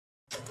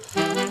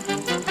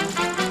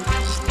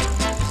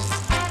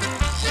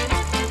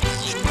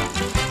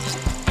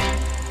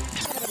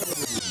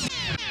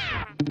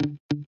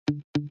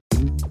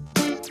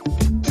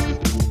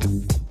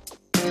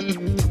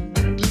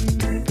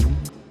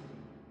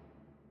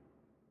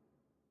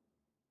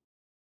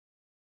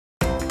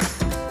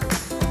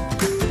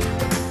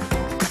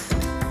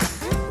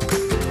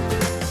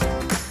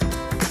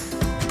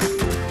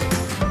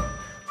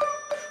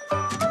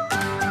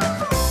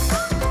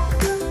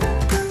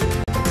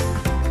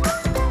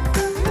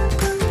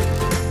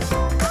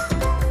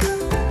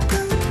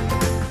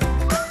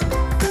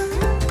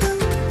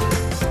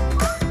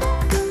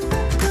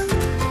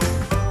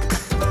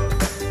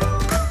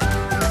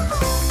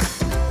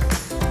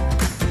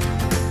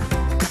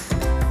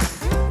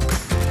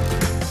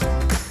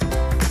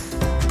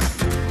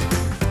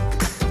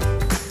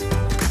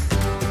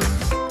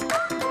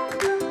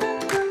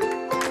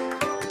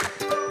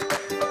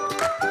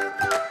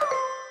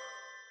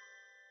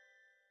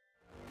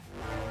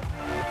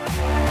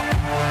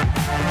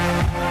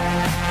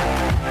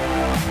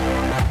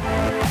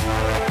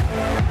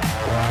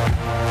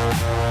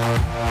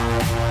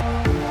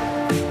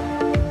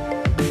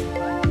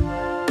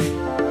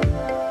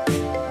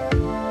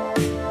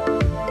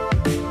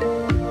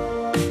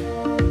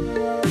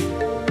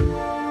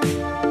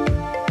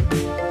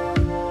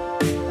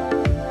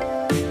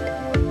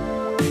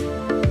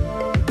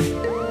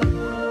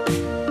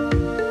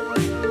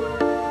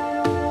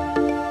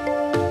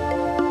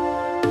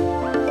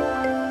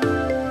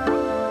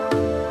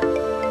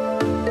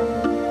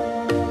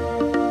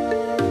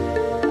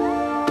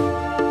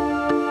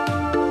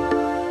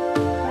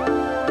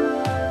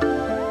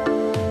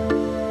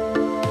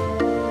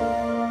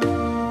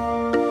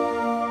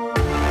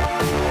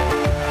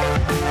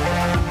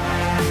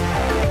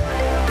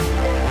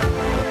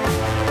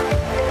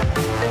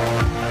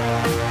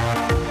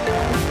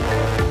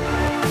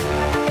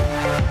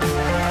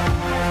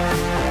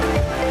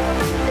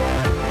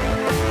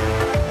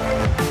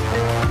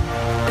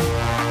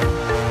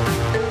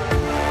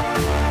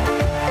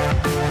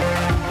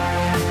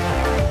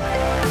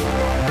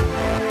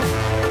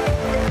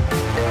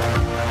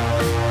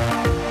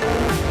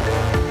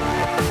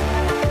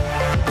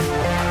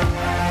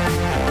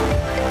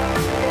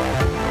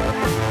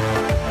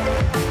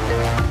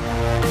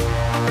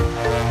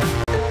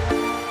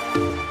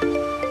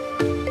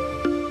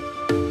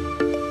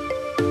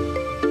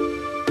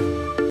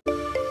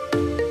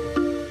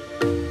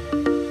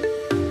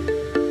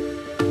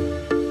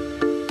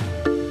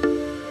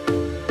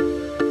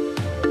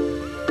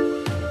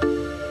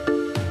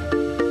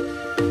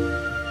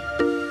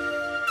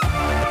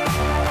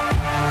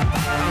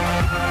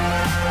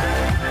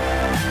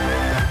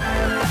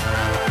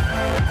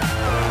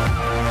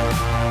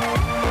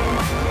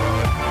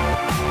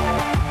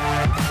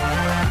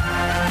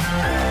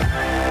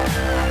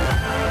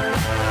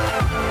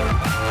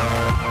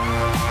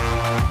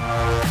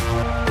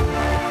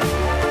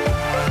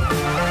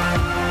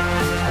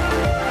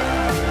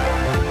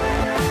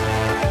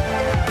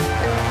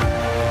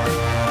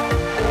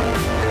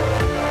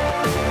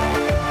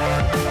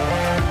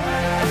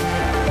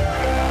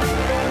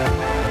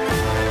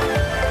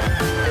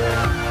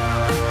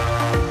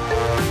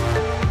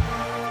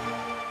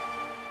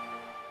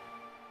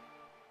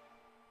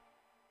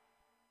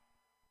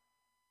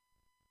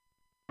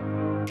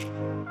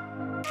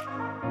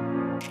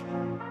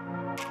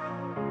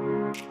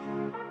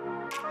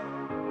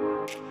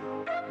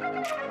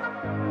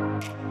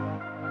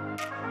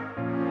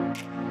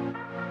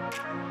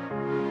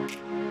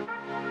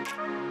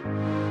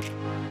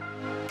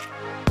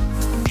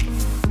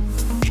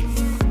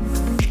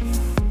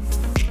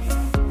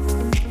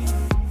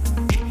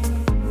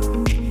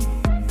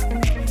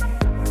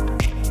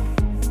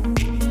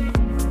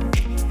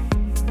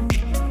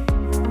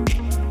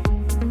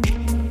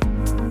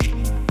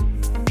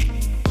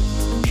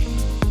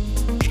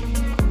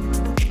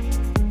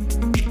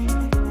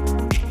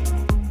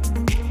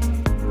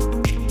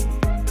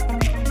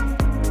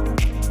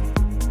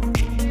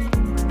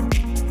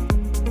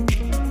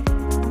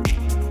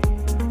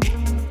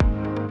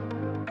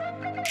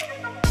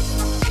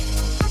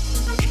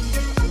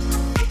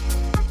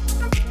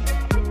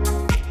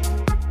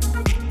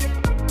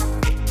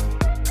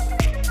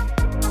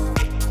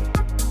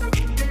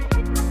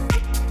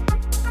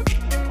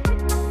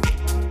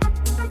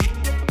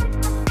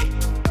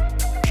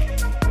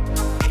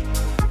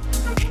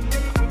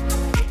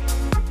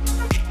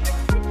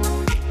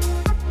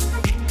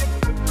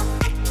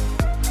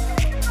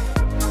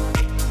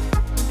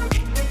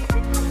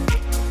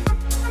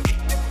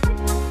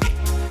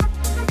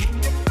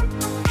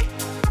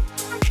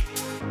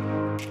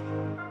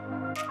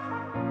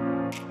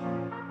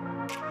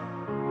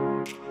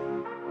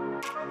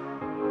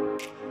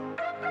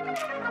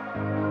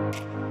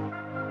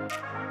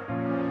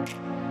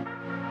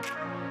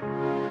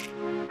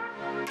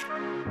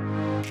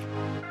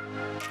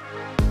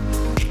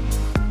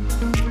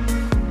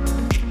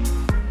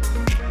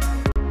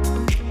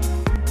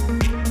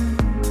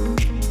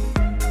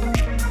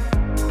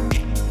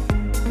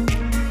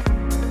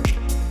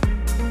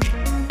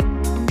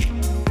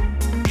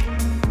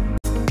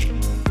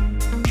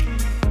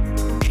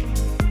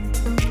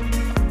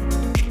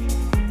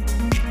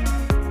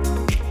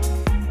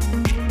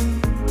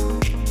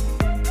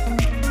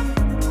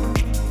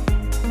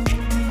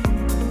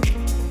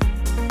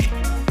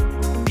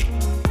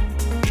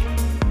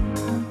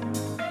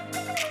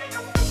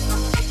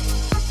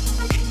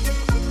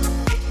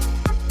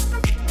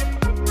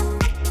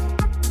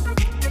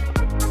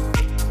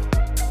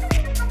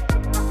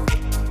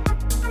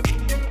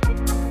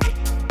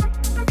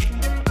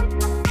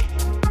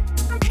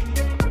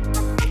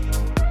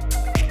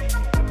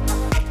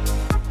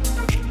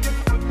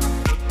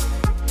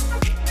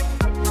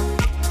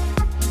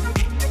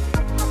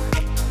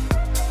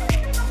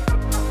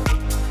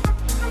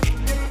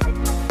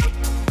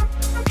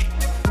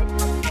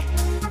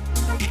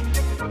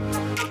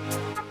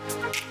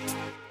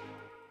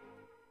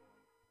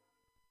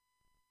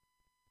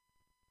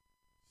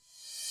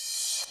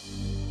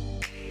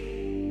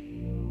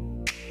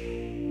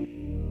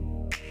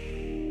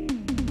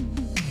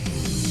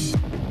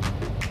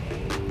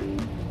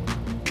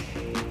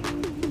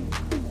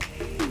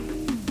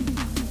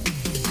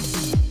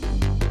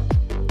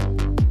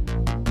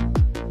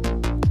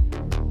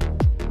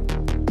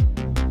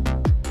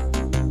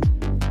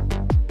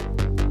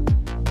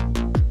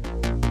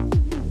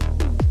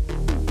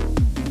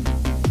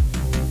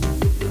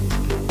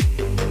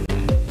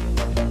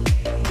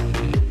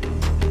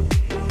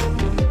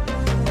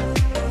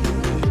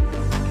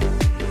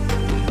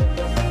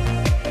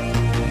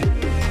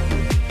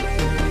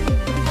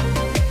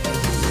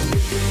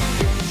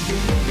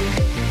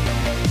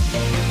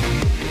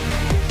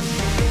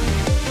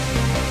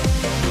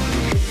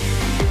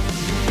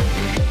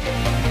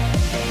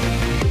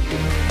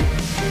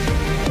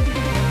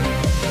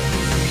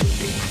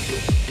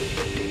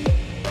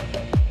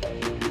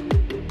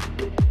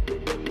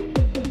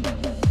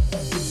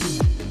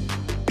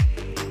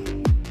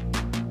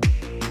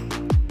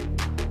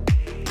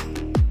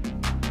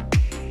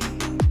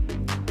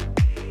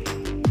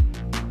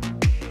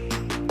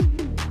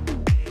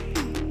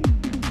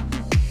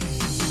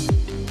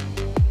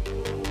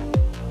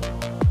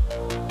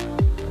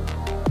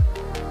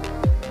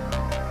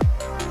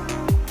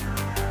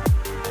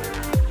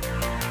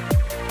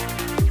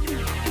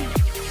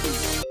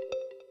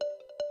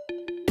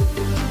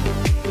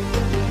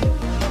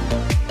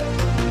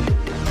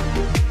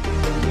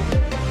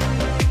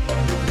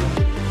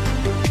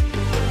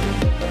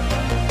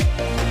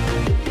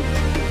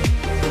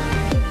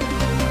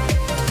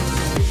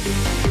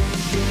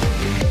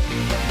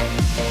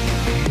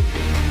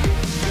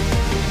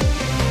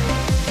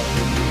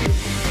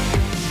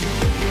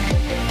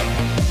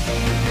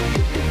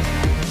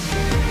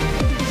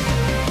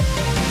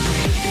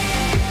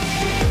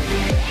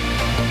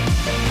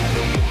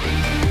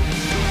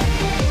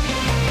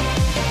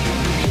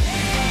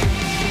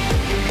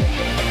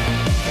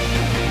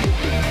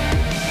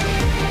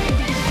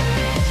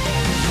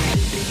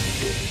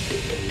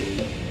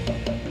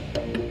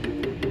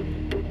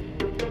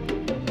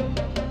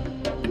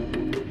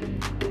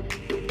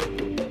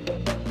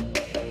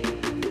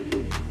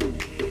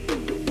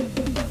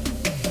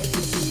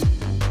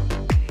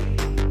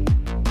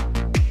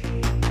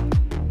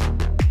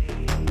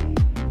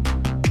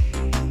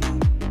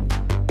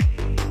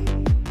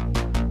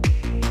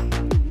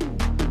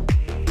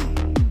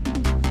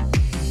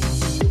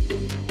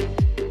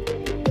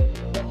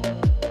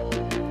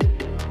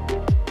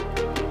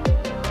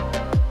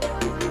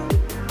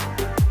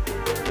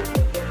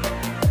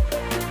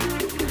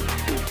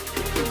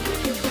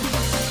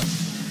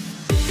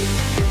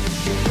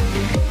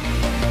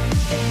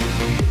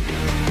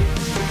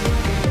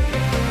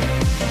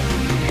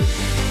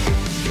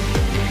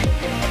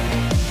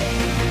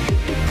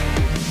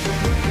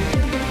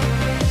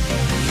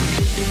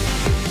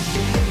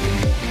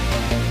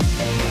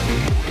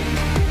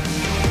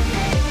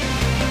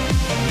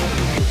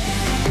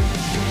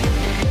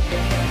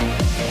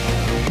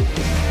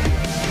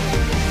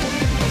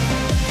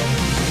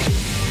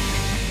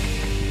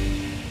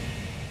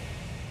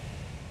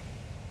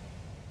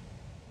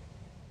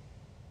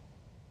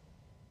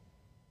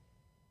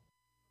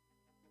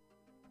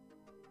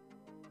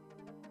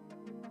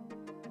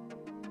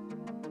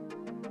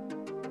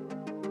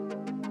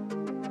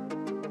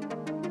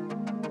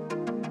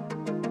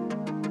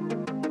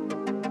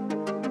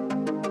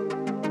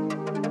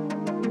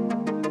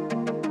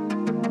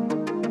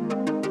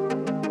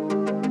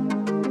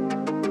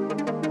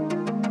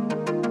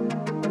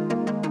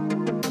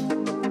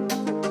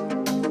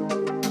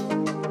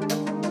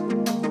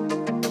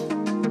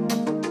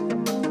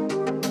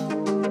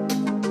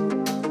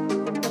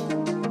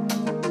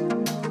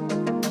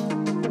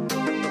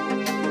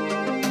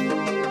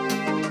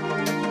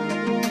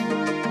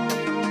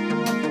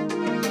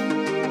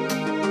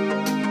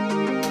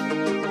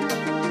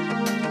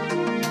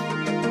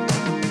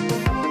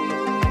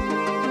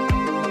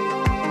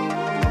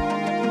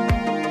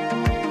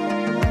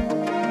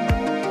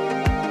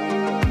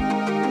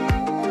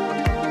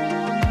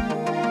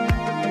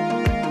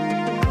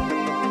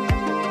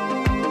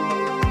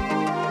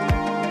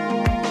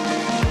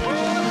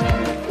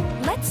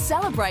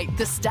 celebrate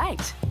the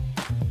state.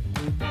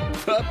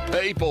 The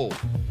people.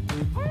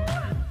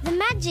 The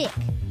magic.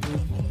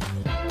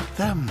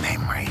 The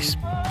memories.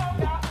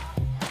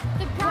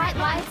 The bright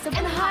lights and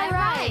high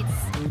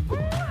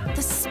rides.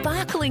 The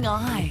sparkling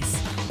eyes.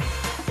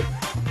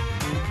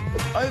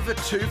 Over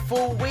 2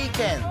 full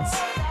weekends.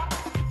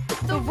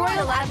 The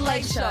Royal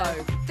Adelaide Show.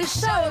 The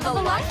show of a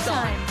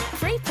lifetime.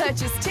 Free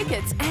purchase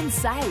tickets and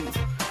save.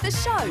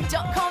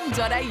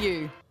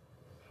 theshow.com.au.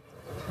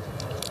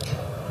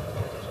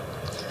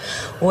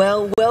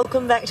 Well,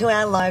 welcome back to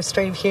our live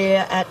stream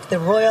here at the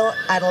Royal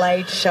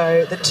Adelaide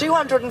Show, the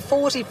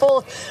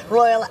 244th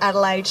Royal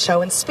Adelaide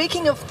Show. And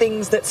speaking of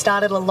things that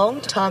started a long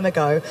time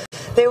ago,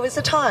 there was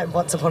a time,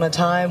 once upon a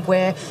time,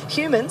 where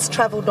humans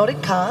travelled not in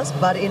cars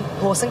but in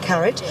horse and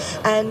carriage,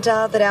 and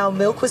that our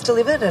milk was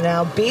delivered and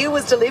our beer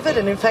was delivered,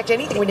 and in fact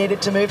anything we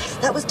needed to move,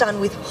 that was done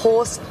with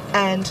horse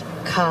and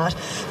cart.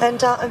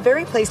 And I'm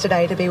very pleased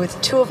today to be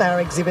with two of our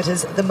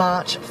exhibitors, the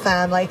March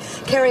family,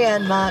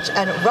 Kerry-Ann March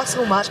and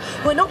Russell March,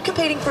 who are not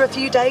competing for a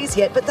few days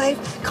yet, but they've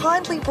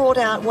kindly brought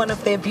out one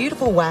of their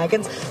beautiful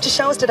wagons to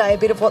show us today a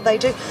bit of what they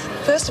do.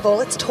 First of all,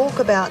 let's talk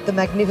about the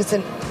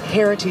magnificent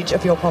heritage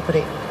of your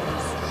property.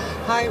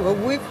 Hi, well,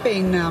 we've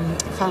been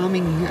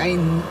farming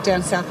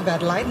down south of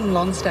Adelaide in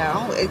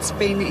Lonsdale. It's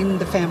been in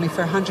the family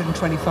for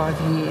 125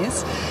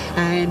 years,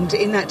 and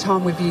in that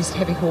time we've used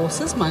heavy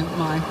horses. My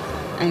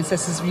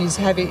ancestors used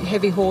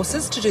heavy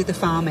horses to do the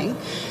farming,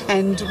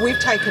 and we've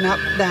taken up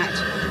that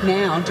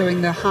now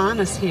doing the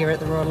harness here at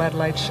the Royal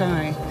Adelaide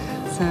Show.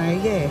 So,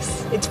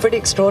 yes. It's pretty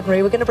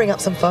extraordinary. We're going to bring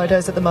up some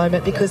photos at the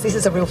moment because this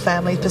is a real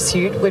family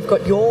pursuit. We've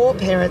got your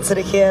parents that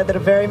are here that are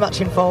very much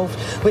involved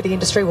with the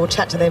industry. We'll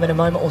chat to them in a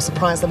moment or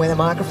surprise them with a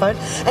microphone.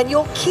 And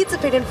your kids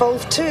have been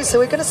involved too, so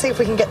we're going to see if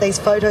we can get these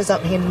photos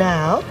up here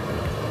now.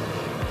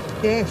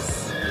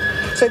 Yes.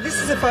 So this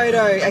is a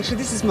photo, actually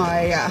this is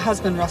my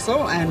husband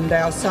Russell and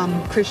our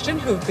son Christian,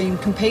 who have been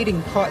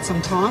competing quite some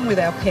time with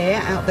our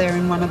pair out there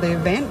in one of the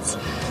events.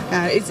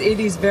 It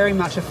is very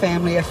much a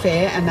family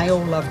affair, and they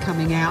all love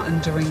coming out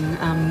and doing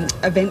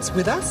events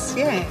with us,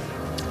 yeah.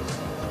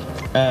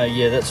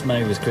 Yeah, that's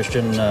me with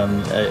Christian,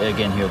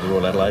 again here at the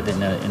Royal Adelaide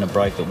in a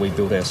break that we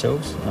built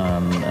ourselves,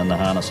 and the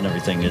harness and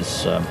everything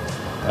is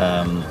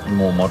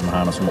more modern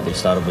harness than what we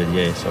started with,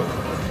 yeah. So.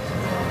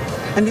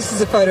 And this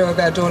is a photo of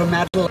our daughter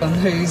Madeline,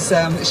 who's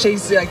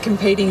she's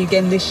competing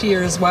again this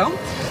year as well,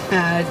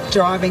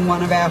 driving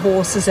one of our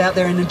horses out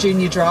there in a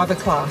junior driver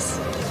class.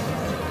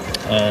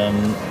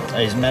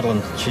 Is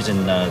Madeline, she's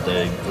in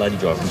the lady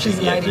driver. She's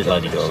lady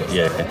driver,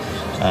 yeah.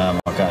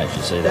 I can't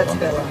actually see that one.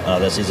 Bella.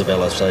 That's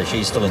Isabella, so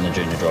she's still in the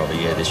junior driver,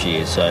 yeah, this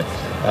year. So,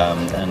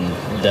 and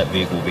that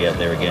vehicle will be out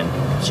there again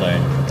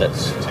soon.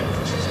 That's...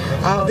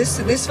 Oh,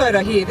 this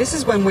photo here, this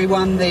is when we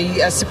won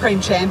the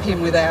Supreme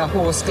Champion with our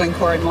horse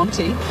Glencore and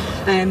Monty,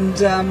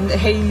 and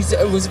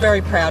it was a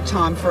very proud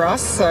time for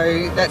us,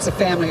 so that's a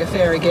family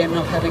affair again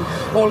of having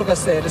all of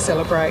us there to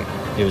celebrate.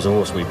 He was a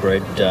horse we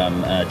bred.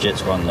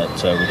 Jet's one that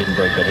we didn't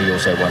breed, but he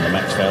also won the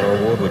Max Fowler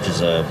Award, which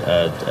is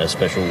a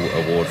special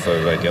award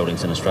for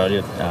geldings in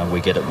Australia. We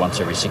get it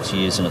once every 6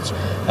 years, and it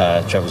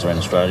travels around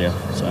Australia.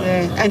 So.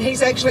 Yeah, and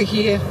he's actually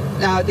here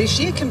this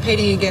year,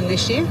 competing again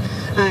this year,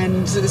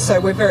 and so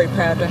we're very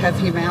proud to have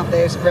him out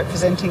there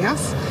representing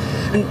us.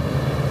 And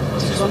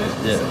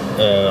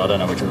I don't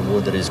know which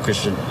award that is,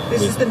 Christian.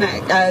 This is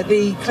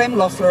the Clem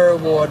Loeffler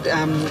Award.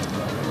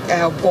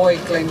 Our boy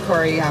Glenn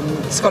Corey,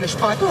 Scottish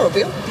Piper, or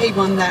Bill, he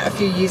won that a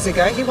few years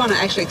ago. He won it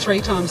actually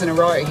 3 times in a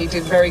row. He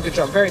did a very good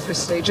job, very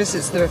prestigious.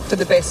 It's for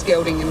the best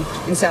gelding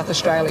in South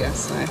Australia.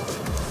 So.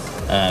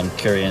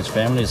 Kerry-Ann's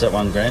family, is that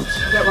one Grant?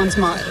 That one's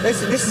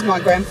this is my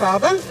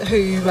grandfather,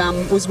 who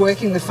was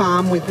working the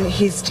farm with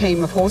his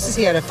team of horses.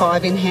 He had a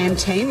 5-in-hand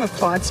team of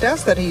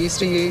Clydesdales that he used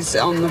to use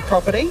on the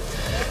property,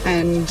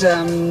 and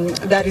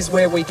that is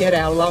where we get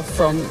our love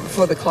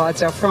for the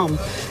Clydesdale from.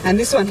 And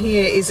this one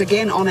here is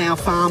again on our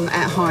farm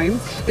at home.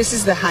 This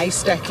is the hay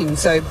stacking.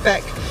 So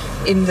back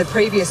in the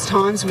previous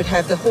times, we'd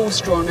have the horse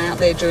drawn out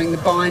there doing the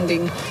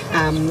binding,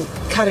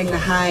 cutting the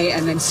hay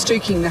and then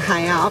stooking the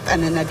hay up,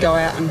 and then they'd go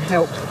out and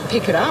help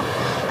pick it up.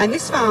 And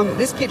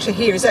this picture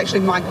here is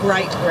actually my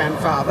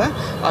great-grandfather.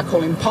 I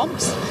call him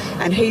Pomps,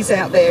 and he's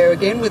out there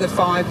again with a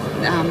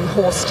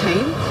 5-horse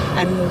team.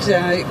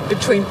 And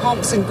between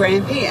Pomps and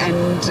Grampy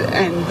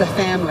and the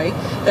family,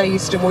 they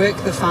used to work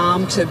the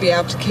farm to be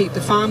able to keep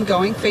the farm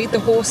going, feed the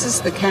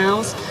horses, the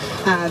cows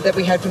that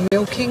we had for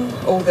milking,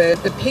 all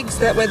the pigs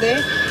that were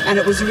there. And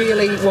it was a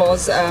really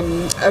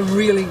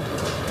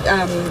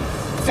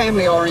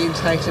family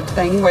orientated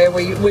thing where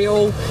we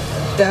all,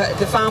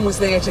 the farm was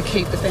there to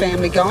keep the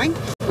family going.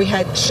 We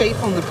had sheep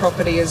on the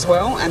property as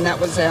well, and that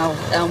was our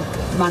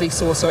money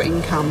source or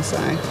income. So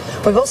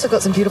we've also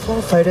got some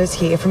beautiful photos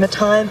here from a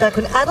time back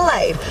when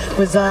Adelaide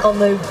was on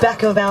the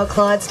back of our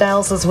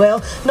Clydesdales as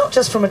well, not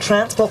just from a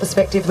transport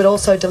perspective but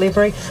also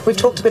delivery. We've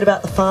talked a bit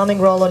about the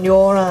farming role on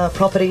your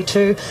property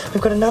too.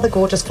 We've got another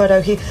gorgeous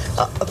photo here,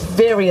 a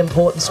very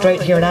important street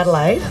here in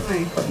Adelaide.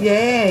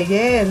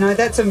 Yeah, no,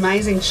 that's an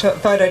amazing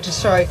photo to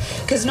show,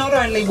 because not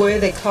only were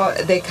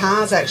their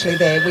cars actually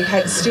there, we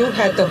still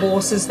had the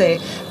horses there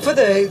for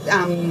the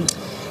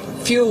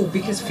fuel,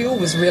 because fuel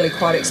was really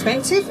quite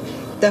expensive.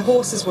 The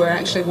horses were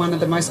actually one of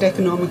the most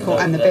economical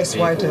and the best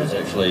way to...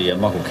 Actually,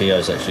 Michael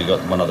Keogh's actually got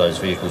one of those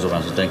vehicles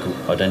almost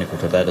identical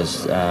to that,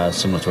 as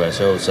similar to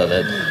ourselves, so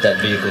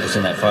that vehicle that's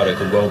in that photo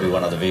could well be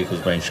one of the vehicles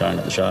being shown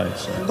at the show.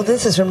 So. Well,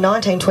 this is from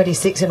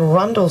 1926 in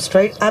Rundle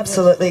Street.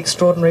 Absolutely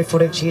extraordinary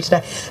footage here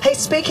today. Hey,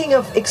 speaking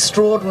of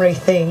extraordinary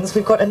things,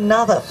 we've got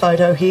another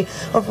photo here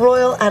of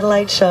Royal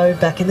Adelaide Show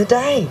back in the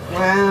day.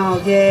 Wow,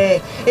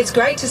 yeah. It's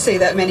great to see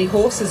that many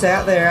horses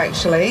out there,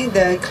 actually.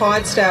 The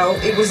Clydesdale,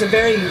 it was a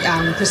very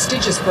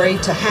prestigious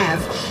breed to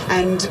have,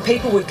 and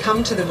people would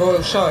come to the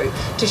Royal Show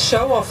to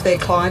show off their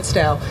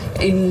Clydesdale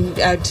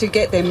to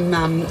get them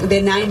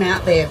their name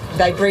out there.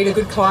 They breed a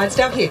good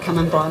Clydesdale. Here, come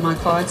and buy my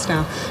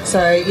Clydesdale.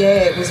 So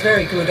yeah, it was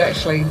very good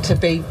actually to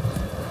be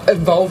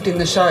involved in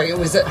the show. It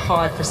was at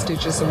high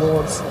prestigious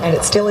awards. And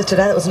it still is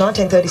today. It was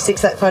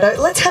 1936, that photo.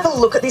 Let's have a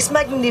look at this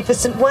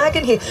magnificent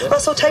wagon here.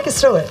 Russell, take us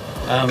through it.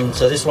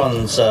 So this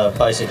one's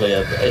basically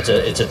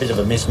it's a bit of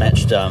a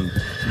mismatched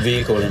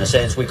vehicle in a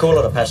sense. We call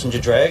it a passenger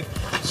drag.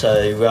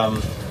 So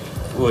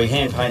we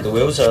hand paint the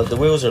wheels. So the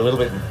wheels are a little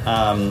bit,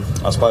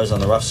 I suppose, on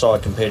the rough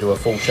side compared to a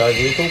full show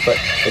vehicle, but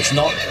it's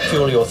not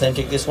purely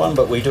authentic, this one,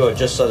 but we do it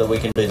just so that we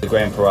can do the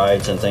grand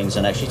parades and things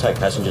and actually take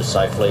passengers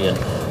safely, and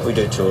we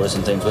do tours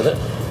and things with it.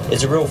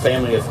 It's a real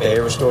family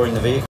affair restoring the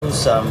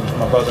vehicles.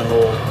 My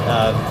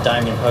brother-in-law,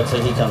 Damien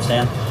Pokely, he comes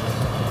down,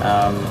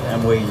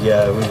 and we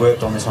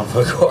worked on this one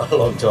for quite a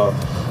long time.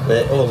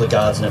 But all the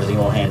guards and everything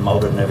all hand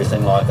moulded and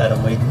everything like that,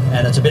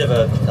 and it's a bit of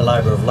a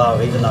labour of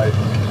love, even though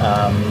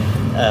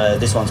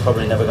this one's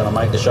probably never going to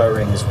make the show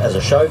ring as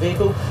a show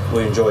vehicle.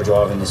 We enjoy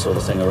driving this sort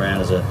of thing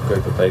around as a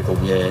group of people.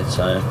 Yeah,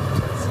 so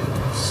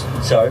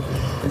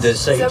the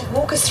seat. So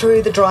walk us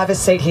through the driver's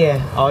seat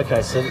here.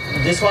 Okay, so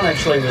this one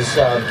actually was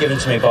given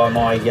to me by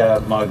my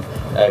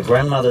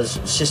grandmother's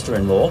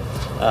sister-in-law,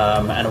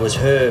 and it was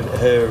her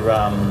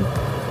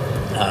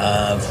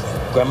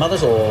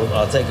grandmother's, or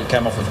I think it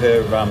came off of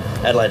her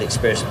Adelaide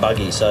Express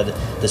buggy. So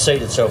the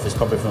seat itself is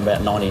probably from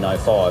about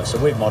 1905. So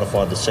we've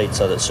modified the seat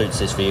so that it suits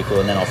this vehicle,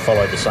 and then I've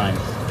followed the same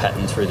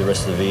pattern through the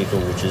rest of the vehicle,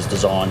 which is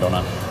designed on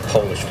a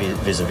Polish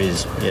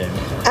vis-a-vis. Yeah,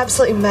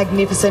 absolutely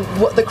magnificent.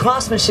 The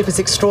craftsmanship is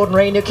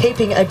extraordinary, and you're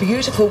keeping a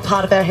beautiful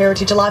part of our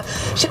heritage alive.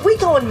 Should we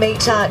go and meet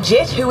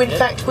Jet, who in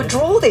fact would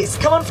draw this?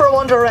 Come on for a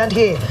wander around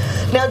here.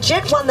 Now,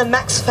 Jet won the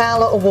Max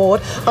Fowler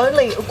Award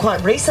only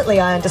quite recently,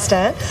 I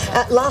understand,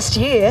 last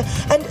year.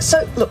 And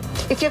so, look,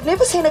 if you've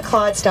never seen a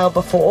Clydesdale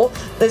before,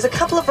 there's a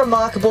couple of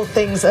remarkable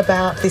things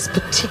about this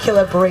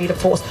particular breed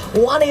of horse.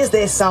 One is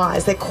their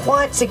size. They're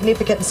quite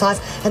significant in size,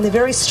 and they're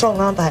very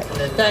strong, aren't they?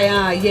 They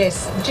are,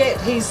 yes.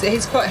 Jet, he's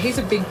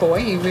a big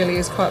boy. He really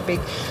is quite big,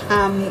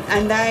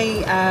 and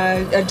they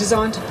are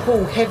designed to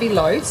pull heavy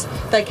loads.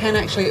 They can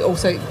actually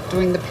also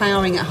doing the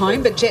ploughing at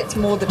home, but Jet's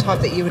more the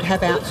type that you would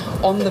have out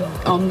on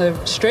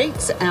the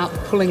streets, out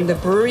pulling the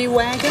brewery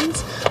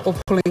wagons or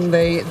pulling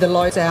the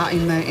loads out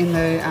in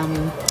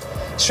the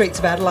streets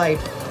of Adelaide.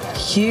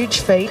 Huge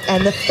feet,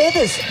 and the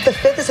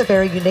feathers are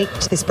very unique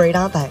to this breed,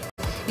 aren't they?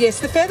 Yes,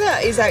 the feather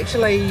is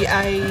actually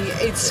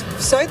it's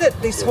so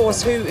that this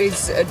horse, who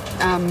is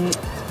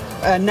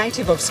a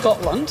native of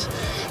Scotland,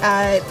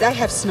 they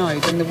have snow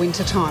in the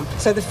winter time.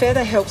 So the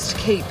feather helps to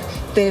keep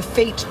their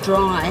feet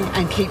dry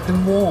and keep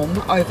them warm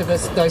over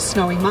those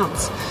snowy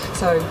months.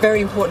 So very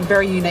important,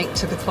 very unique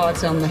to the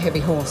Clydesdale and the heavy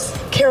horse.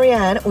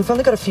 Kerry-Ann, we've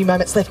only got a few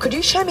moments left. Could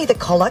you show me the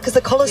collar? Because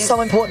the collar's so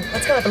important.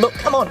 Let's go have a look.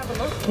 Come on.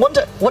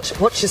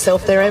 Watch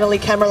yourself there, Emily,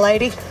 camera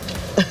lady.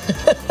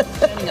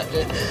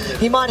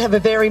 You might have a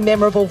very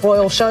memorable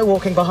royal show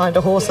walking behind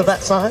a horse of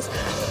that size.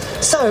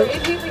 So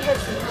in here we have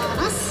some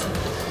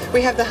harness.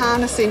 We have the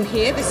harness in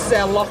here. This is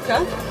our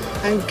locker.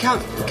 And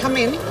come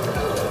in.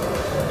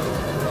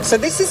 So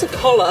this is a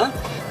collar,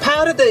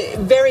 part of the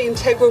very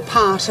integral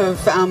part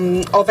of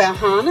our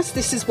harness.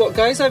 This is what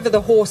goes over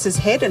the horse's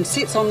head and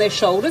sits on their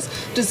shoulders,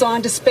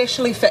 designed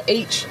especially for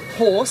each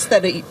horse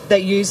that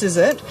uses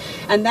it,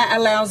 and that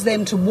allows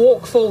them to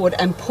walk forward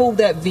and pull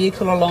that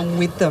vehicle along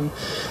with them.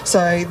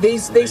 So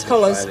these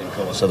collars,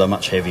 so they're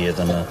much heavier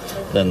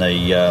than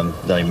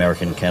the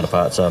American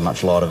counterparts. Are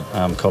much lighter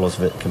collars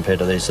compared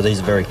to these. So these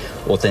are very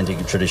authentic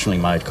and traditionally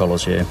made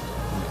collars. Yeah.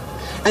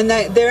 And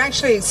they're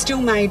actually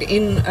still made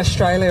in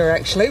Australia,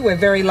 actually. We're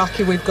very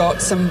lucky we've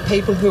got some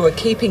people who are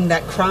keeping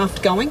that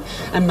craft going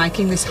and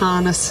making this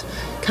harness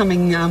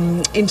coming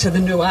into the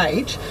new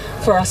age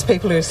for us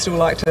people who still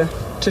like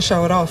to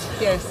show it off.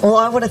 Yes. Well,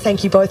 I want to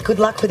thank you both. Good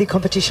luck with your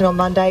competition on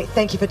Monday.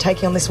 Thank you for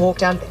taking on this walk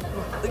down.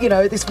 you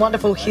know, this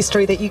wonderful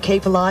history that you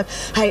keep alive.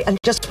 Hey, and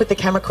just with the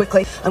camera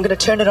quickly, I'm going to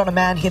turn it on a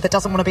man here that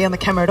doesn't want to be on the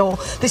camera at all.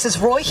 This is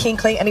Roy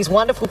Hinckley and his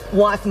wonderful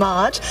wife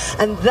Marge,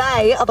 and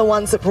they are the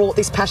ones that brought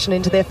this passion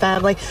into their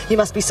family. You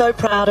must be so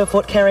proud of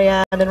what Kerry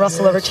Ann and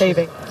Russell are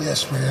achieving.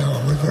 Yes, we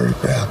are. We're very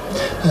proud.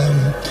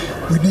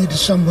 We needed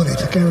somebody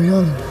to carry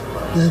on.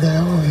 There they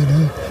are, you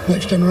know,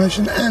 next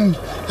generation, and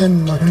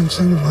my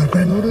grandson and my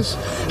granddaughters.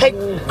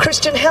 Hey,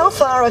 Christian, how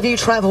far have you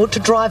travelled to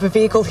drive a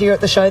vehicle here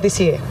at the show this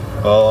year?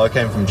 Well, I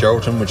came from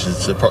Geraldton, which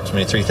is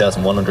approximately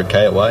 3,100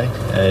 k away.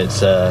 It's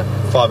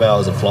 5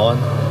 hours of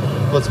flying.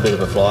 Well, it's a bit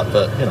of a flight,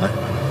 but, you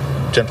know,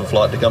 gentle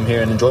flight to come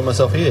here and enjoy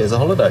myself here as a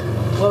holiday.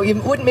 Well, you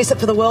wouldn't miss it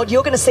for the world.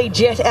 You're going to see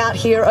Jet out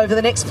here over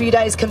the next few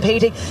days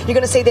competing. You're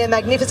going to see their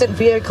magnificent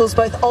vehicles,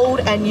 both old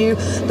and new.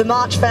 The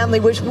March family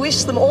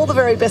wish them all the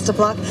very best of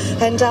luck.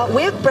 And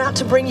we're about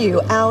to bring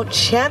you our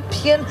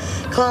champion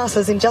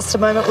classes in just a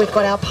moment. We've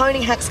got our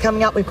pony hacks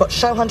coming up. We've got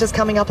show hunters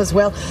coming up as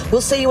well.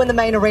 We'll see you in the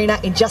main arena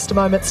in just a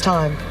moment's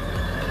time.